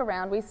 When we look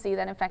around, we see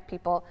that, in fact,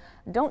 people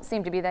don't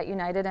seem to be that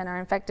united and are,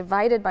 in fact,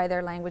 divided by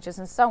their languages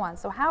and so on.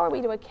 So how are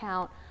we to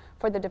account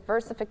for the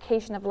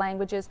diversification of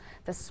languages,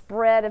 the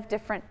spread of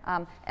different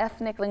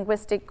ethnic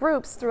linguistic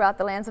groups throughout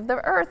the lands of the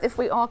earth if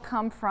we all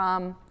come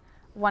from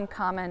one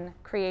common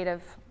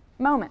creative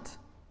moment,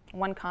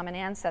 one common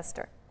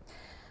ancestor?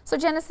 So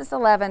Genesis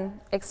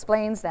 11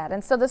 explains that.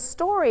 And so the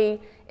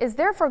story is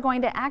therefore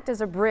going to act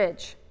as a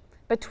bridge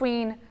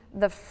between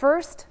the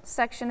first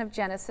section of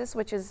Genesis,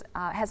 which is,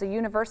 has a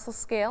universal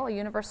scale, a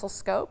universal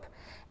scope,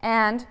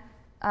 and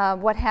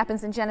what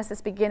happens in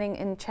Genesis beginning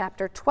in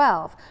chapter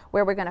 12,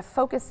 where we're going to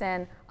focus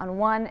in on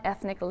one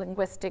ethnic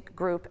linguistic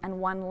group and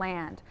one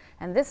land.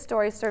 And this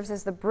story serves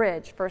as the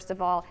bridge, first of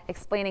all,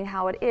 explaining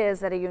how it is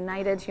that a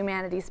united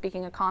humanity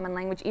speaking a common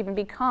language even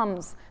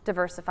becomes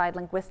diversified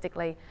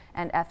linguistically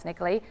and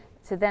ethnically,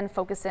 to then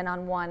focus in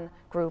on one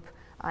group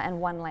and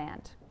one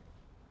land.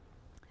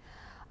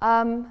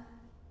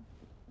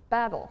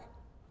 Babel,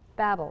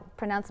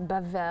 pronounced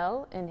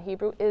Bavel in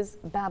Hebrew, is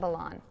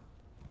Babylon.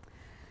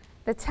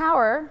 The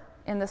tower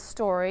in the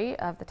story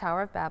of the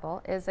Tower of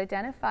Babel is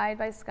identified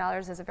by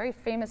scholars as a very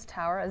famous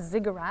tower, a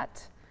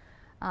ziggurat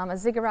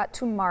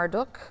to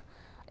Marduk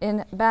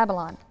in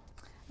Babylon.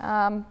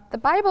 The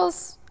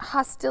Bible's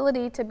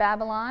hostility to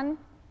Babylon,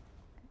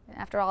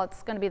 after all,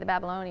 it's going to be the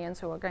Babylonians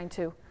who are going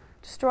to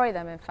destroy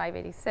them in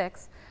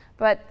 586,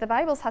 But the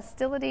Bible's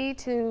hostility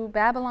to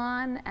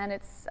Babylon and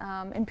its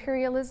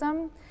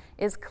imperialism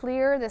is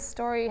clear. This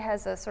story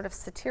has a sort of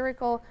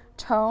satirical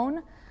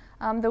tone.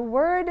 The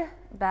word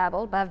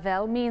Babel,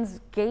 Bavel,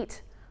 means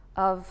gate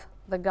of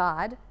the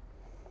god,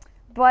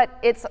 but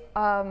it's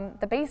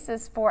the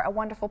basis for a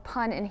wonderful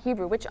pun in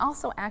Hebrew, which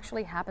also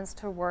actually happens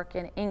to work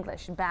in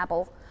English.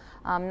 Babel,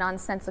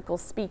 nonsensical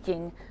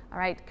speaking, all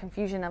right,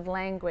 confusion of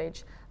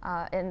language,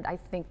 and I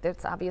think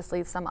there's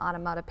obviously some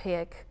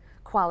onomatopoeic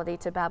quality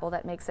to Babel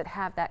that makes it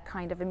have that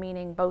kind of a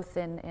meaning both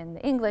in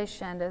the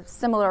English and a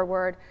similar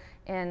word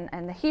in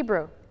the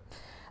Hebrew.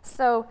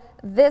 So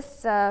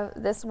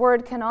this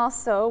word can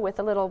also, with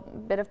a little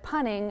bit of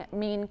punning,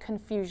 mean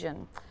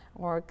confusion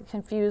or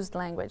confused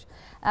language.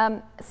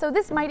 So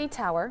this mighty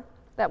tower,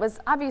 that was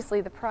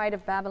obviously the pride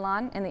of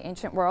Babylon in the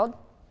ancient world,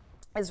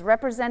 is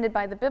represented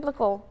by the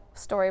biblical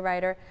story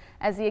writer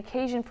as the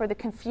occasion for the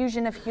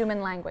confusion of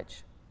human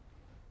language.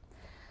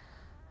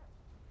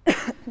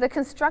 The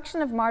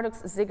construction of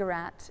Marduk's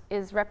ziggurat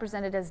is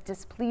represented as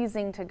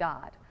displeasing to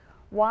God.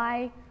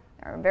 Why?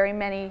 There are very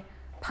many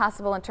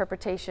possible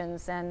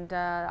interpretations, and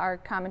our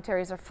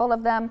commentaries are full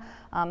of them.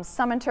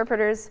 Some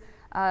interpreters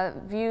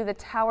view the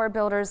tower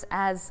builders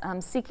as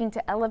seeking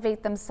to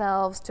elevate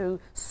themselves to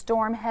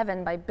storm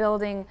heaven by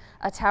building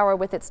a tower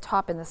with its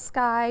top in the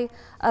sky.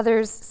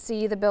 Others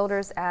see the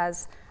builders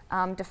as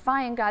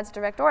defying God's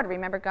direct order.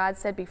 Remember, God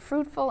said, be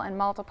fruitful and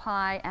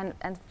multiply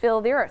and fill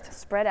the earth,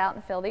 spread out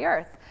and fill the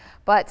earth.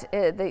 But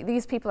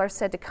these people are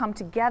said to come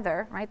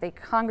together, right? They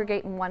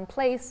congregate in one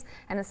place,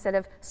 and instead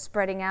of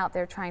spreading out,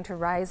 they're trying to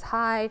rise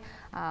high.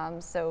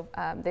 So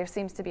there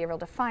seems to be a real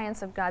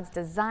defiance of God's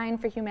design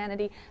for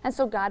humanity, and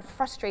so God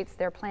frustrates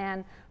their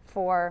plan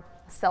for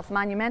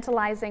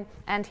self-monumentalizing,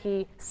 and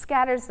he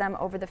scatters them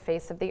over the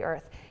face of the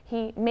earth.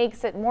 He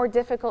makes it more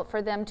difficult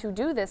for them to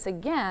do this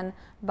again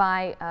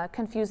by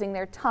confusing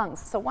their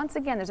tongues. So once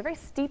again, there's a very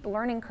steep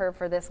learning curve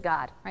for this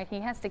God, right?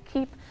 He has to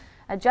keep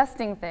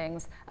adjusting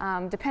things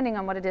depending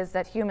on what it is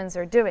that humans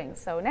are doing.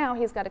 So now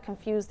he's got to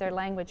confuse their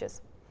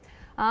languages.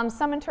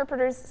 Some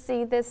interpreters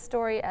see this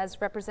story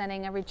as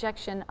representing a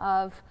rejection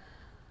of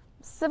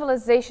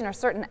civilization or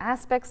certain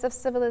aspects of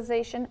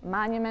civilization,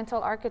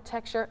 monumental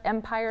architecture,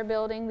 empire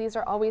building. These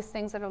are always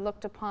things that are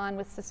looked upon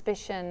with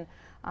suspicion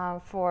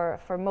for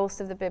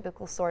most of the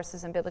biblical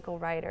sources and biblical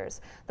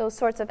writers. Those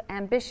sorts of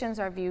ambitions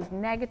are viewed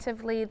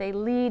negatively. They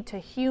lead to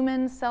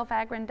human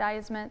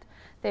self-aggrandizement.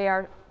 They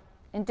are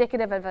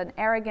indicative of an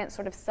arrogant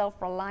sort of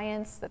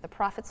self-reliance that the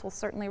prophets will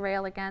certainly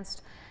rail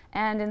against,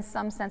 and in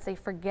some sense a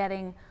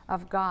forgetting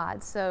of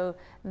God. So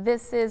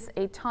this is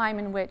a time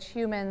in which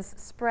humans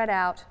spread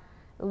out,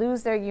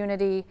 lose their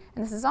unity,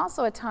 and this is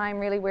also a time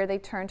really where they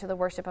turn to the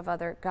worship of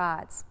other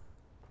gods.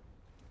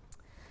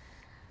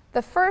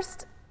 The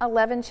first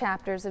 11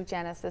 chapters of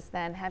Genesis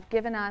then have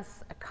given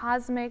us a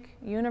cosmic,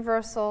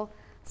 universal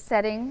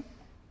setting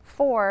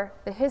for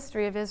the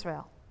history of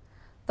Israel.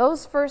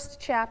 Those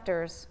first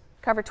chapters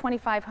cover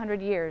 2,500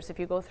 years if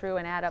you go through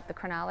and add up the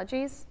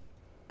chronologies.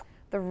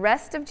 The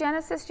rest of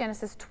Genesis,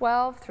 Genesis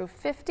 12 through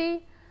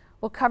 50,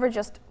 will cover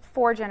just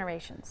 4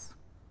 generations.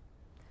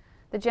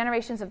 The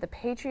generations of the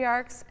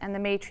patriarchs and the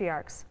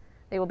matriarchs.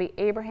 They will be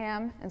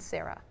Abraham and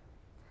Sarah.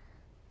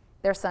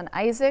 Their son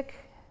Isaac,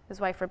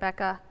 his wife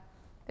Rebekah,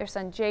 their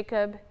son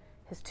Jacob,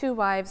 his 2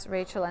 wives,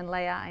 Rachel and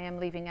Leah. I am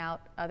leaving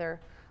out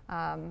other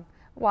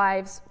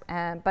wives,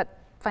 but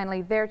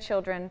finally their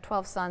children,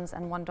 12 sons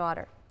and 1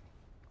 daughter.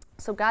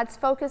 So God's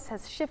focus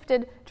has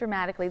shifted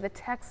dramatically. The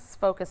text's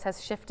focus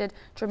has shifted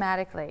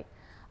dramatically.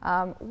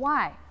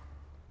 Why?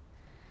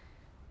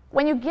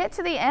 When you get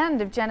to the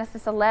end of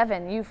Genesis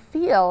 11, you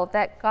feel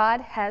that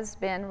God has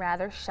been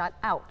rather shut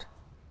out.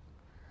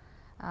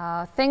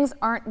 Things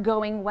aren't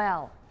going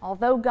well.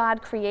 Although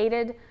God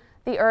created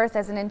the earth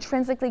as an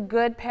intrinsically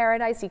good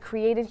paradise, he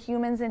created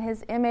humans in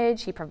his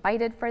image, he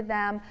provided for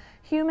them,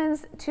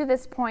 humans to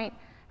this point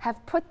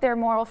have put their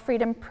moral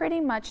freedom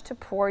pretty much to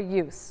poor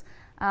use.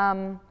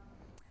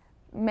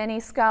 Many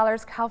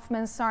scholars,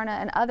 Kaufman,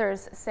 Sarna, and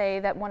others say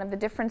that one of the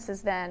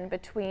differences then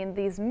between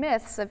these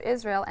myths of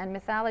Israel and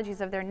mythologies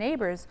of their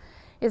neighbors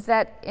is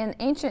that in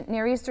ancient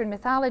Near Eastern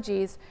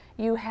mythologies,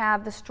 you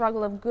have the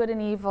struggle of good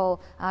and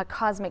evil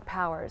cosmic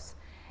powers.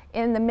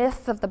 In the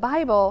myths of the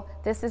Bible,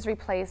 this is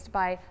replaced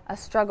by a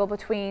struggle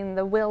between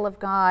the will of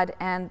God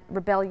and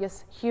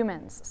rebellious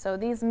humans. So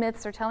these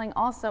myths are telling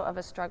also of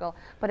a struggle,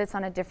 but it's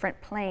on a different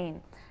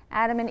plane.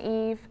 Adam and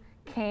Eve,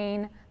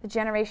 Cain, the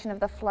generation of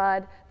the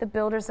flood, the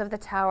builders of the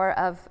Tower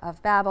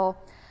of Babel.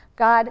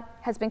 God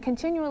has been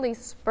continually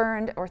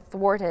spurned or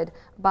thwarted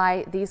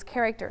by these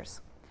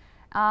characters.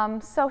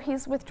 So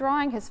he's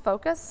withdrawing his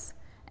focus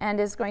and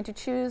is going to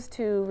choose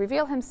to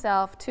reveal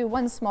himself to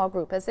one small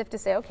group, as if to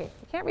say, okay,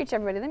 you can't reach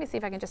everybody, let me see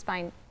if I can just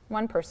find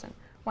one person,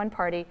 one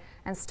party,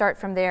 and start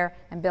from there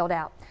and build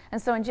out.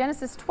 And so in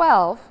Genesis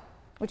 12,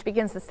 which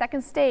begins the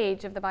second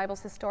stage of the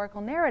Bible's historical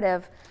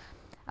narrative,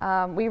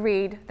 we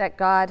read that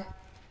God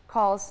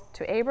calls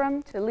to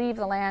Abram to leave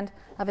the land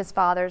of his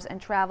fathers and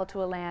travel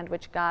to a land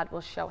which God will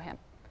show him,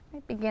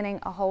 right? Beginning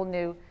a whole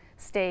new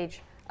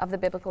stage of the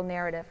biblical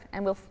narrative.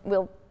 And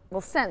we'll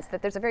sense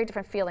that there's a very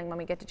different feeling when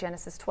we get to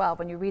Genesis 12.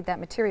 When you read that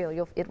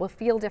material, it will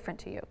feel different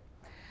to you.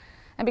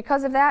 And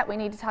because of that, we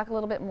need to talk a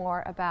little bit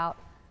more about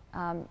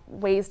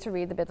ways to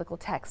read the biblical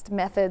text,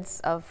 methods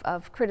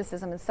of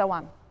criticism, and so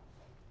on.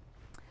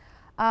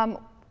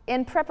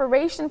 In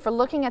preparation for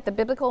looking at the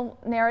biblical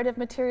narrative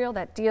material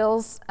that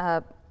deals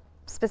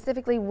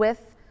specifically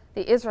with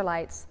the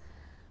Israelites,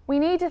 we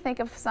need to think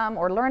of some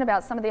or learn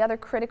about some of the other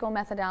critical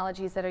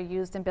methodologies that are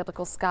used in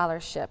biblical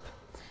scholarship.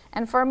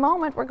 And for a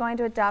moment, we're going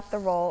to adopt the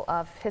role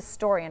of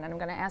historian. And I'm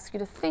going to ask you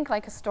to think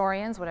like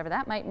historians, whatever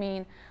that might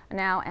mean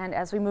now and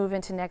as we move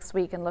into next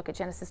week and look at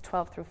Genesis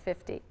 12 through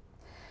 50.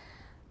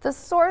 The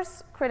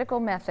source critical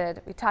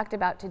method we talked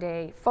about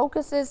today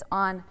focuses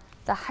on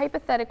the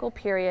hypothetical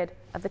period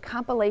of the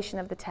compilation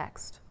of the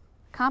text,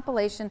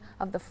 compilation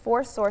of the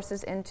 4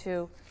 sources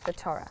into the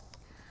Torah.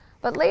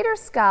 But later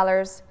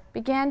scholars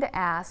began to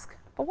ask,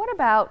 but what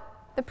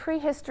about the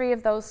prehistory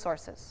of those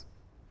sources?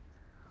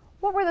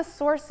 What were the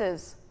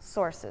sources?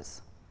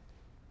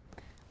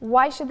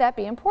 Why should that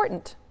be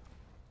important?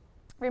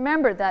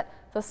 Remember that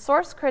the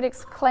source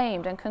critics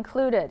claimed and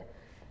concluded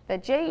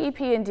that J, E,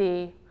 P, and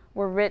D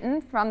were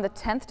written from the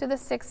 10th to the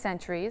 6th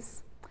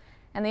centuries,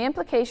 and the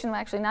implication, well,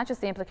 actually not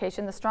just the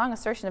implication, the strong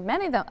assertion of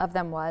many of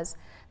them was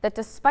that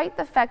despite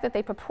the fact that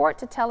they purport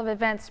to tell of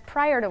events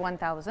prior to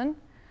 1000,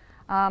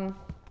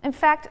 in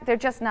fact, they're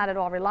just not at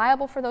all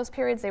reliable for those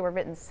periods. They were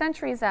written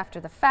centuries after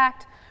the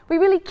fact. We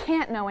really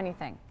can't know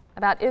anything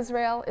about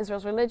Israel,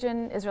 Israel's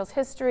religion, Israel's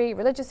history,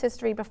 religious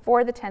history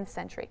before the 10th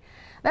century.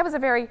 That was a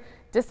very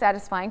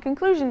dissatisfying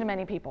conclusion to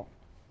many people,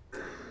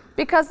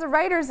 because the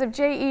writers of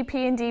J, E,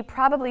 P, and D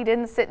probably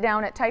didn't sit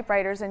down at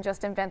typewriters and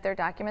just invent their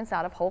documents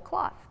out of whole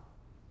cloth.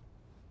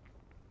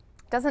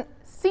 Doesn't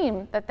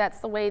seem that that's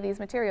the way these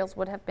materials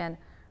would have been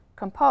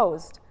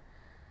composed.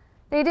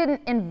 They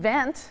didn't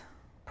invent,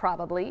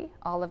 probably,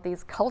 all of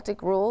these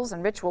cultic rules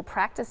and ritual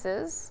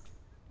practices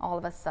all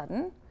of a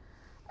sudden.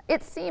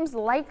 It seems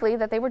likely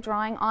that they were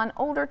drawing on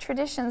older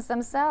traditions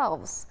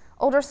themselves,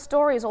 older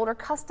stories, older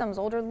customs,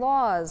 older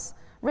laws,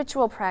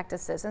 ritual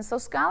practices. And so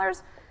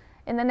scholars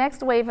in the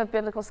next wave of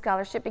biblical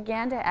scholarship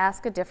began to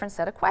ask a different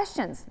set of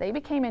questions. They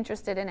became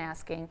interested in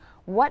asking,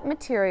 what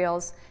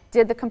materials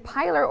did the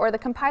compiler or the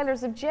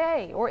compilers of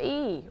J or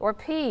E or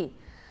P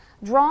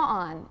draw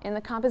on in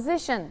the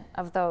composition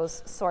of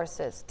those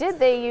sources? Did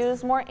they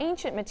use more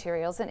ancient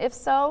materials? And if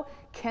so,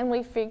 can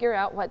we figure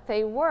out what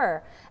they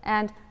were?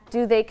 And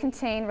do they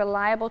contain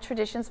reliable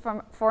traditions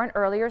for an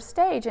earlier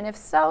stage? And if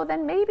so,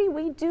 then maybe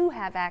we do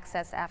have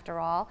access, after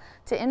all,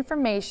 to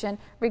information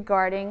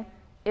regarding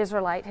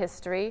Israelite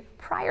history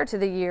prior to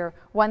the year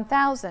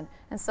 1000.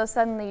 And so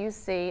suddenly you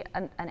see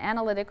an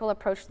analytical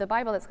approach to the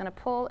Bible that's going to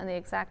pull in the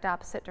exact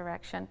opposite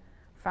direction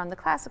from the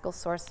classical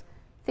source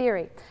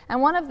theory.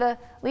 And one of the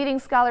leading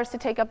scholars to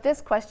take up this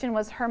question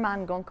was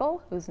Hermann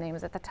Gunkel, whose name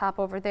is at the top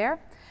over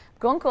there.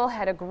 Gunkel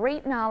had a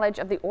great knowledge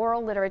of the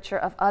oral literature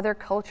of other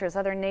cultures,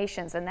 other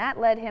nations, and that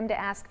led him to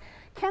ask,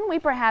 can we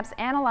perhaps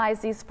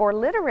analyze these 4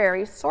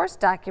 literary source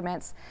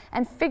documents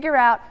and figure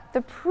out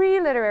the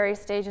pre-literary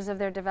stages of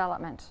their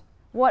development?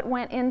 What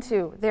went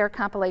into their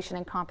compilation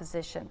and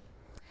composition?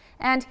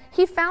 And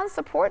he found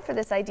support for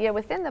this idea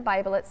within the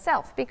Bible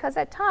itself, because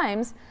at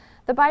times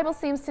the Bible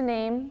seems to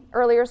name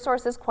earlier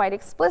sources quite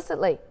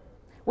explicitly.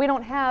 We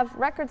don't have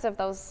records of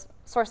those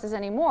sources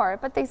anymore,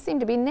 but they seem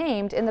to be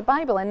named in the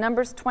Bible. In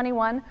Numbers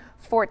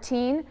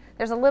 21:14,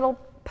 there's a little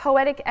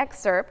poetic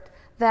excerpt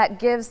that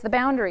gives the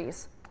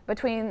boundaries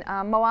between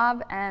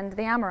Moab and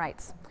the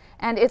Amorites.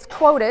 And it's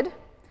quoted,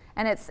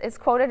 and it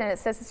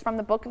says it's from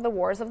the book of the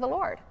Wars of the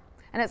Lord.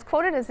 And it's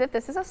quoted as if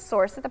this is a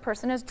source that the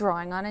person is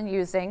drawing on and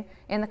using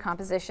in the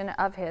composition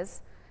of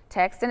his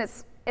text. And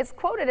it's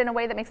quoted in a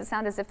way that makes it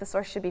sound as if the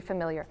source should be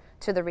familiar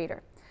to the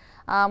reader.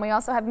 We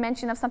also have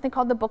mention of something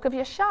called the book of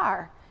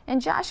Yashar in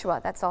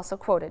Joshua. That's also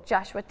quoted,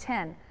 Joshua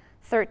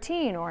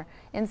 10:13, or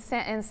in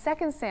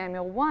 2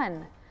 Samuel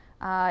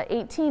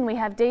 1:18, we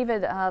have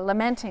David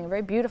lamenting, a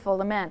very beautiful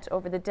lament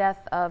over the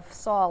death of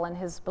Saul and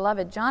his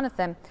beloved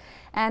Jonathan.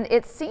 And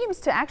it seems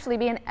to actually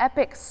be an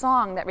epic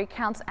song that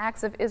recounts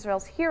acts of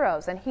Israel's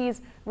heroes, and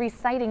he's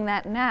reciting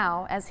that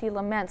now as he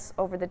laments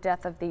over the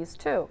death of these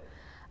two.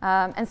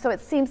 And so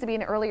it seems to be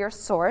an earlier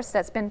source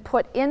that's been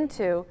put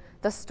into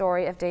the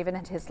story of David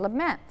and his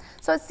lament.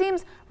 So it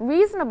seems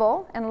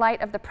reasonable in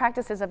light of the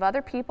practices of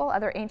other people,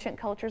 other ancient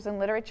cultures and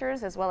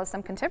literatures, as well as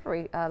some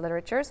contemporary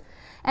literatures.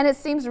 And it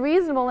seems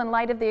reasonable in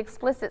light of the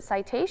explicit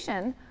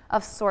citation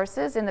of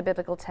sources in the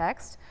biblical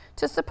text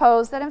to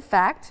suppose that, in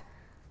fact,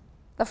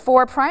 the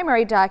 4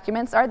 primary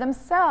documents are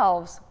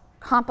themselves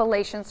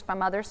compilations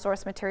from other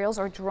source materials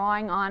or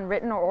drawing on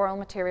written or oral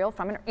material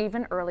from an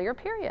even earlier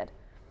period.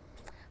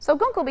 So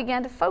Gunkel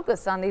began to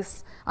focus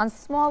on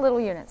small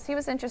little units. He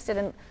was interested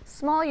in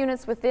small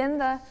units within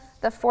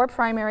the 4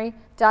 primary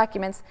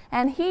documents,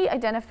 and he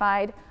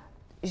identified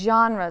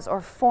genres or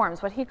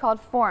forms, what he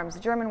called forms. The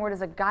German word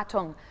is a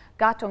Gattung,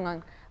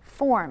 Gattungen,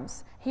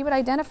 forms. He would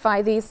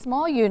identify these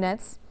small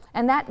units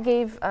And that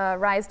gave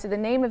rise to the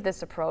name of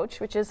this approach,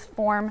 which is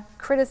form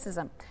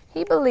criticism.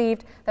 He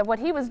believed that what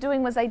he was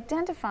doing was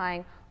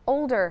identifying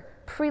older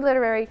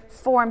pre-literary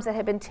forms that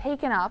had been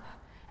taken up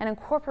and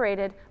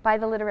incorporated by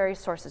the literary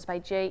sources, by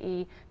J,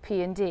 E,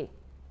 P, and D.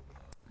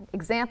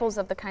 Examples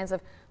of the kinds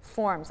of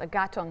forms, a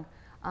Gattung,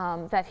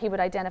 that he would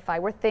identify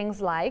were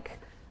things like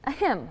a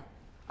hymn,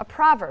 a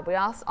proverb. We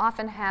also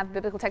often have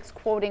biblical texts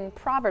quoting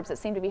proverbs that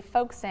seem to be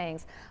folk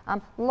sayings,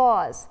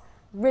 laws,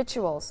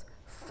 rituals,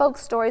 folk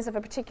stories of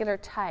a particular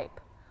type,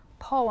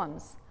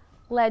 poems,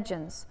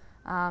 legends,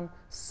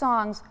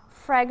 songs,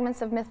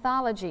 fragments of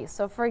mythology.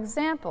 So for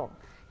example,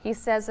 he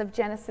says of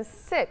Genesis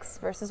 6,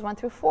 verses 1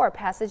 through 4,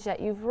 passage that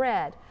you've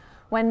read,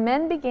 when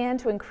men began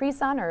to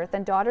increase on earth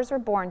and daughters were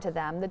born to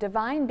them, the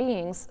divine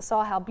beings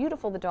saw how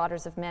beautiful the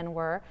daughters of men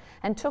were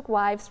and took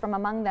wives from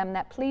among them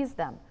that pleased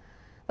them.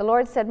 The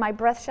Lord said, my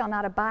breath shall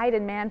not abide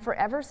in man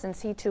forever,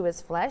 since he too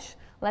is flesh.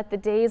 Let the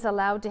days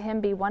allowed to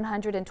him be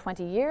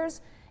 120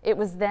 years. It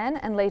was then,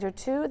 and later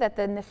too, that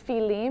the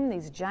Nephilim,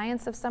 these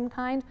giants of some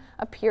kind,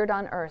 appeared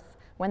on earth,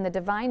 when the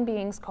divine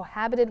beings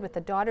cohabited with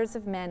the daughters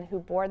of men who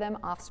bore them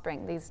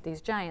offspring,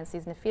 these giants,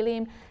 these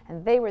Nephilim,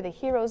 and they were the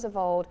heroes of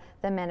old,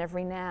 the men of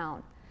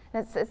renown.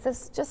 And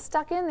it's just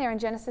stuck in there in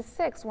Genesis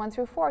 6, 1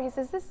 through 4. He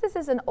says this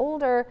is an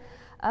older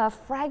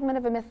fragment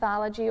of a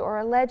mythology or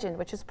a legend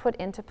which is put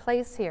into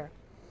place here.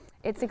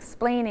 It's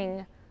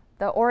explaining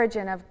the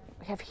origin of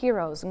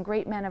heroes and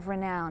great men of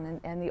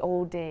renown in the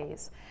old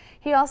days.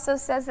 He also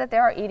says that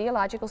there are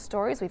etiological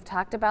stories. We've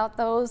talked about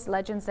those,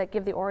 legends that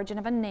give the origin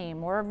of a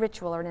name or a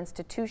ritual or an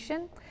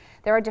institution.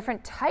 There are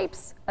different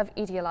types of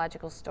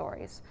etiological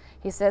stories.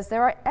 He says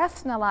there are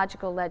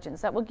ethnological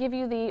legends that will give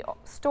you the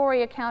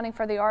story accounting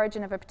for the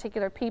origin of a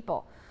particular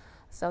people.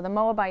 So the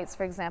Moabites,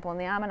 for example, and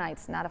the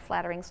Ammonites, not a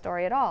flattering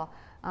story at all,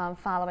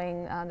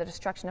 following the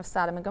destruction of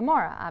Sodom and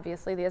Gomorrah.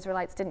 Obviously, the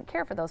Israelites didn't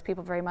care for those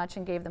people very much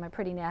and gave them a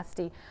pretty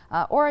nasty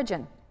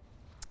origin.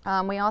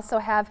 We also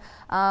have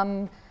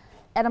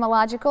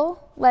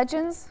etymological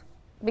legends,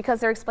 because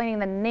they're explaining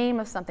the name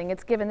of something.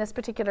 It's given this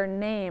particular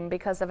name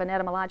because of an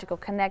etymological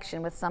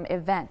connection with some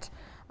event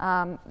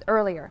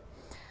earlier.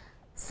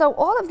 So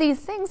all of these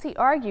things, he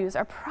argues,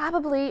 are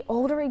probably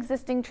older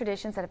existing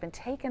traditions that have been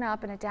taken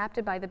up and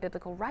adapted by the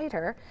biblical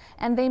writer,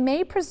 and they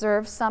may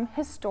preserve some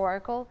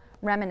historical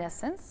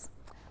reminiscence.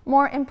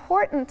 More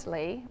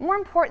importantly, more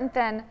important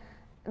than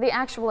the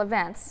actual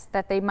events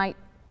that they might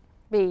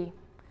be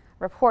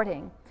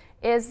reporting,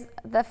 is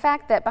the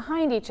fact that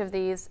behind each of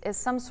these is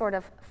some sort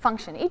of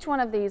function. Each one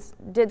of these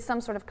did some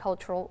sort of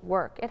cultural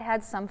work. It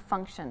had some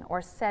function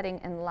or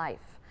setting in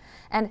life.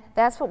 And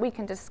that's what we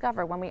can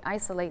discover when we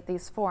isolate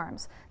these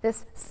forms,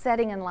 this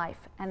setting in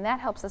life. And that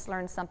helps us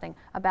learn something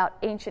about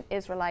ancient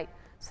Israelite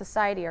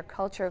society or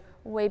culture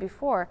way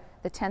before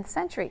the 10th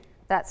century.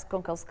 That's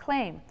Gunkel's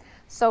claim.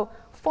 So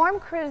form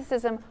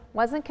criticism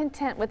wasn't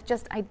content with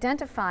just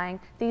identifying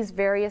these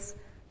various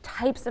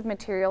types of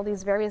material,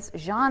 these various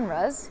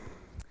genres.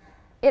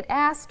 It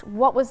asked,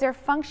 what was their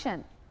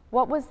function?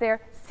 What was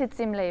their Sitz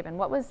im Leben?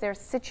 What was their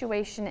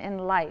situation in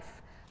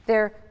life?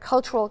 Their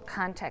cultural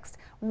context?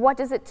 What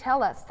does it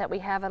tell us that we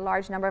have a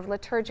large number of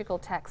liturgical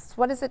texts?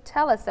 What does it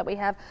tell us that we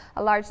have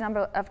a large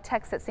number of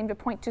texts that seem to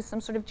point to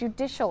some sort of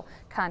judicial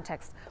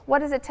context? What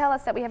does it tell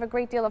us that we have a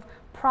great deal of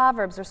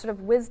proverbs or sort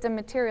of wisdom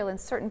material in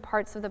certain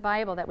parts of the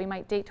Bible that we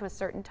might date to a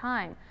certain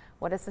time?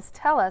 What does this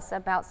tell us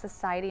about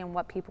society and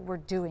what people were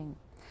doing?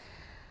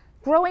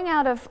 Growing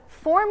out of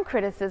form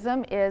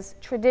criticism is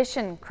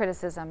tradition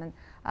criticism.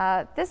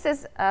 And this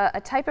is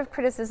a type of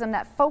criticism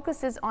that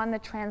focuses on the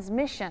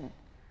transmission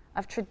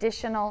of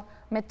traditional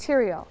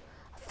material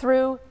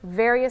through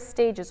various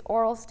stages,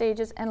 oral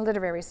stages and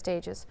literary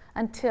stages,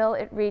 until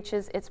it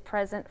reaches its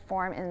present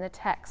form in the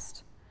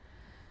text.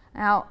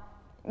 Now,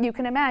 you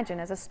can imagine,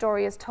 as a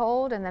story is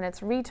told and then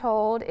it's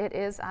retold, it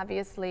is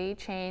obviously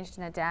changed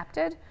and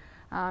adapted.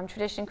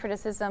 Tradition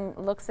criticism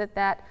looks at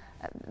that.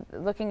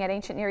 Looking at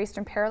ancient Near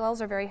Eastern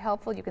parallels are very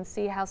helpful. You can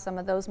see how some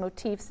of those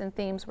motifs and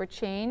themes were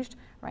changed,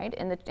 right,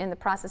 in the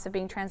process of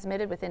being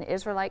transmitted within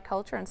Israelite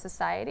culture and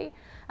society,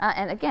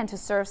 and again, to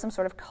serve some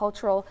sort of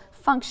cultural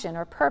function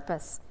or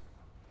purpose.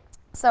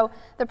 So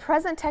the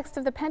present text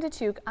of the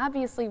Pentateuch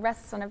obviously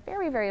rests on a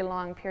very, very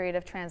long period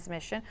of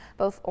transmission,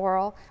 both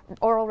oral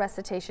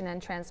recitation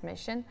and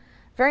transmission,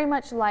 very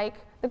much like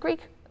the Greek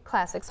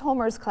classics,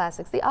 Homer's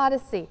classics, the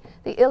Odyssey,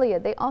 the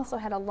Iliad. They also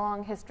had a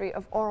long history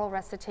of oral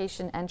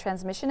recitation and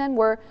transmission and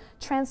were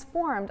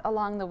transformed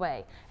along the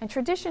way. And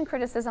tradition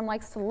criticism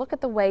likes to look at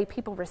the way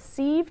people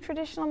receive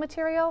traditional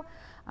material,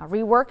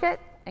 rework it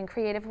in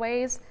creative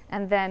ways,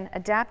 and then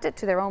adapt it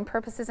to their own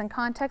purposes and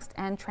context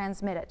and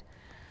transmit it.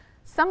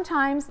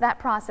 Sometimes that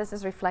process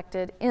is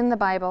reflected in the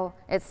Bible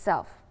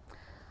itself.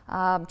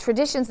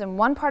 Traditions in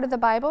one part of the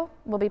Bible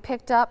will be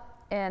picked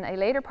up in a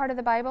later part of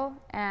the Bible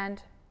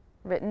and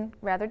written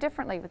rather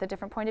differently with a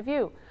different point of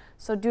view.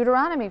 So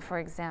Deuteronomy, for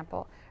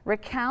example,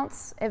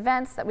 recounts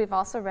events that we've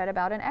also read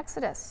about in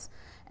Exodus.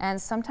 And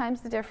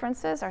sometimes the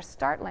differences are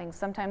startling.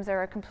 Sometimes there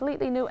are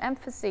completely new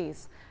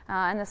emphases,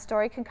 and the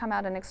story can come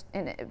out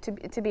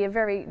to be a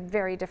very,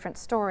 very different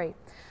story.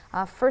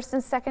 First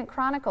and Second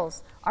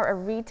Chronicles are a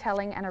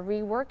retelling and a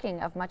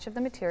reworking of much of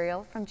the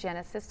material from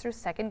Genesis through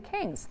 2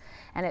 Kings.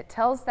 And it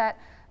tells that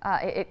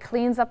it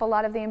cleans up a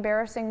lot of the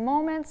embarrassing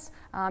moments.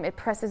 It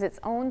presses its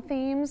own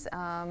themes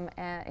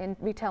in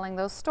retelling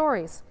those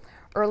stories.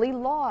 Early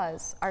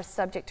laws are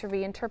subject to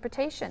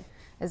reinterpretation.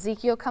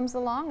 Ezekiel comes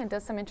along and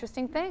does some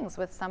interesting things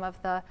with some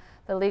of the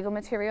legal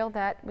material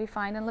that we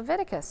find in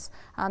Leviticus.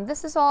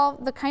 This is all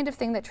the kind of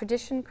thing that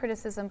tradition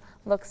criticism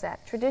looks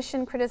at.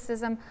 Tradition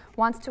criticism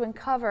wants to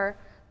uncover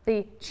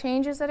the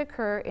changes that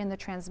occur in the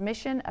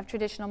transmission of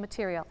traditional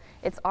material.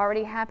 It's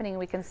already happening.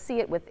 We can see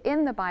it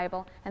within the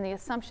Bible, and the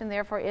assumption,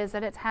 therefore, is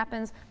that it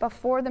happens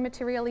before the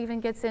material even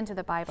gets into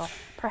the Bible.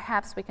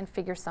 Perhaps we can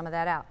figure some of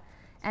that out.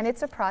 And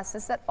it's a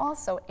process that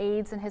also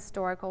aids in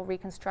historical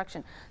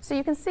reconstruction. So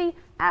you can see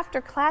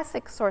after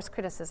classic source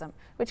criticism,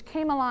 which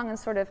came along and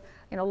sort of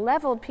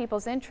leveled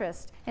people's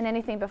interest in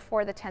anything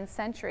before the 10th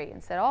century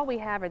and said, all we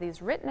have are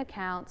these written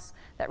accounts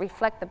that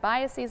reflect the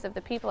biases of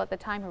the people at the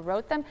time who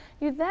wrote them,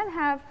 you then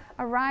have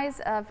a rise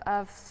of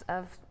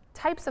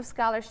types of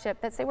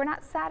scholarship that say we're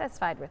not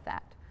satisfied with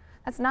that.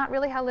 That's not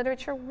really how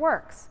literature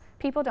works.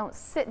 People don't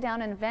sit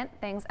down and invent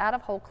things out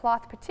of whole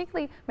cloth,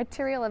 particularly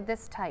material of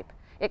this type.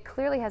 It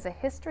clearly has a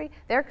history.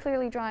 They're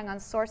clearly drawing on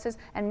sources,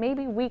 and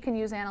maybe we can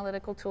use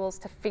analytical tools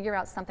to figure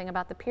out something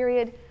about the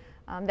period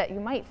that you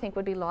might think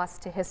would be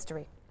lost to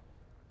history.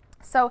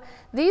 So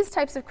these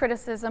types of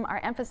criticism are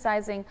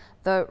emphasizing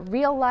the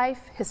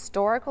real-life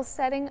historical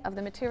setting of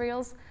the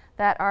materials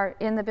that are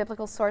in the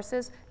biblical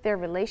sources, their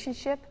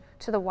relationship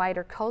to the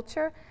wider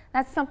culture.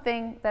 That's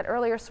something that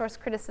earlier source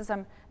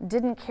criticism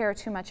didn't care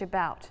too much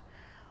about.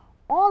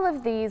 All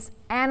of these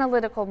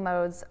analytical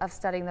modes of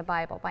studying the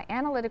Bible, by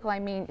analytical I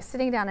mean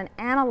sitting down and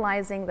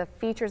analyzing the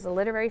features, the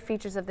literary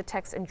features of the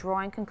text and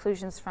drawing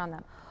conclusions from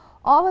them.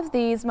 All of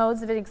these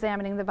modes of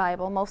examining the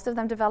Bible, most of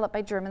them developed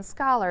by German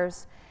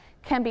scholars,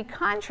 can be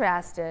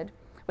contrasted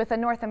with a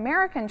North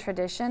American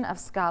tradition of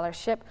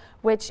scholarship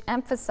which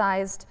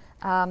emphasized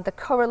the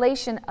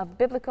correlation of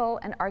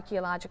biblical and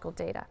archaeological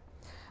data.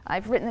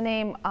 I've written the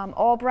name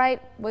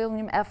Albright.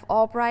 William F.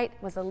 Albright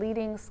was a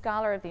leading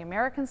scholar of the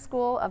American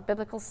School of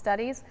Biblical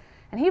Studies,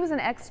 and he was an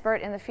expert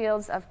in the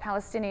fields of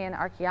Palestinian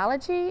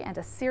archaeology and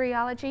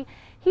Assyriology.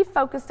 He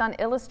focused on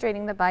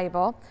illustrating the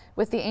Bible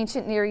with the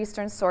ancient Near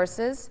Eastern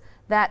sources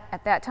that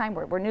at that time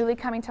were newly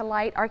coming to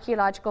light,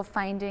 archaeological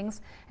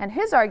findings. And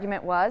his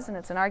argument was, and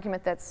it's an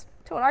argument that's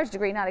to a large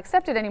degree not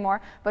accepted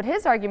anymore, but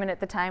his argument at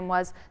the time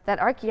was that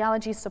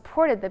archaeology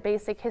supported the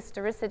basic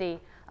historicity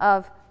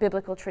of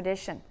biblical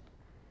tradition.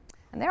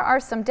 And there are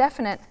some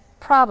definite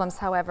problems,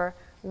 however,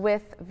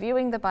 with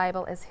viewing the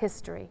Bible as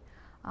history.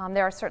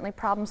 There are certainly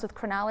problems with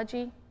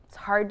chronology. It's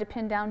hard to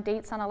pin down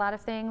dates on a lot of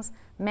things.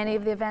 Many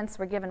of the events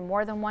were given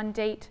more than one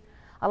date.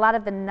 A lot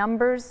of the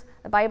numbers,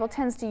 the Bible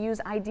tends to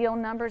use ideal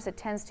numbers. It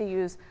tends to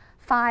use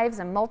fives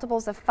and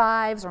multiples of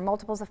fives, or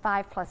multiples of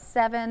 5 plus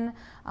 7.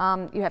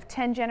 You have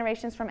 10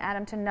 generations from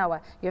Adam to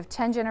Noah. You have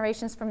 10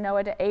 generations from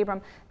Noah to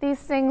Abram. These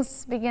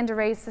things begin to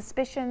raise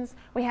suspicions.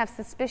 We have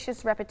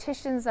suspicious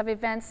repetitions of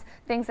events,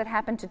 things that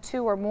happen to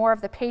 2 or more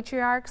of the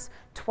patriarchs.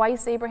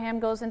 Twice Abraham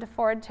goes into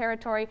foreign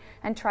territory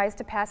and tries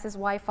to pass his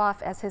wife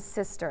off as his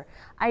sister.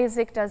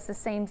 Isaac does the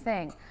same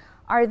thing.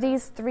 Are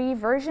these 3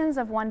 versions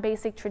of one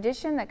basic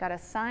tradition that got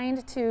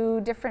assigned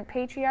to different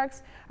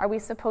patriarchs? Are we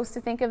supposed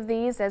to think of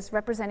these as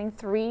representing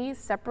 3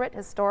 separate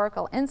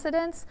historical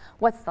incidents?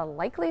 What's the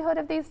likelihood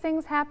of these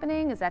things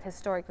happening? Is that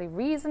historically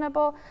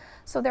reasonable?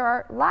 So there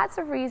are lots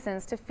of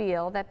reasons to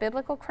feel that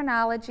biblical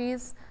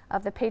chronologies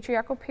of the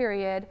patriarchal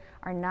period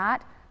are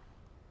not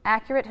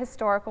accurate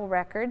historical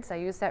records. I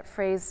use that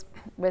phrase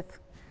with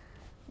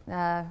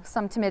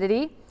some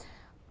timidity.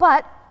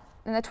 But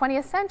in the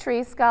 20th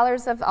century,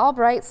 scholars of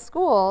Albright's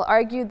school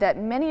argued that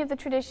many of the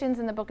traditions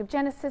in the book of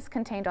Genesis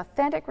contained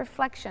authentic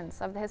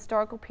reflections of the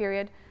historical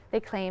period they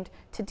claimed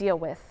to deal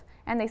with.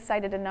 And they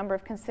cited a number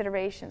of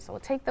considerations. So we'll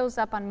take those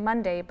up on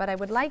Monday, but I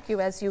would like you,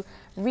 as you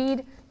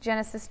read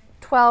Genesis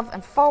 12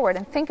 and forward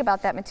and think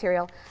about that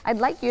material, I'd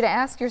like you to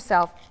ask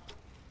yourself,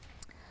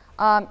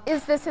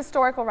 is this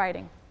historical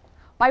writing?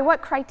 By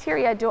what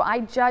criteria do I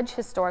judge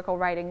historical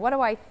writing? What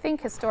do I think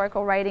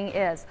historical writing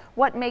is?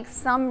 What makes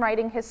some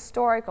writing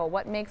historical?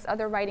 What makes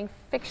other writing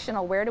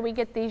fictional? Where do we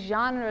get these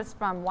genres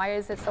from? Why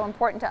is it so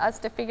important to us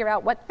to figure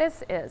out what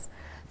this is?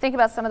 Think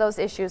about some of those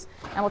issues,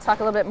 and we'll talk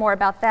a little bit more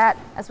about that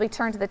as we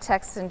turn to the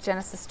text in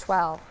Genesis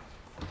 12.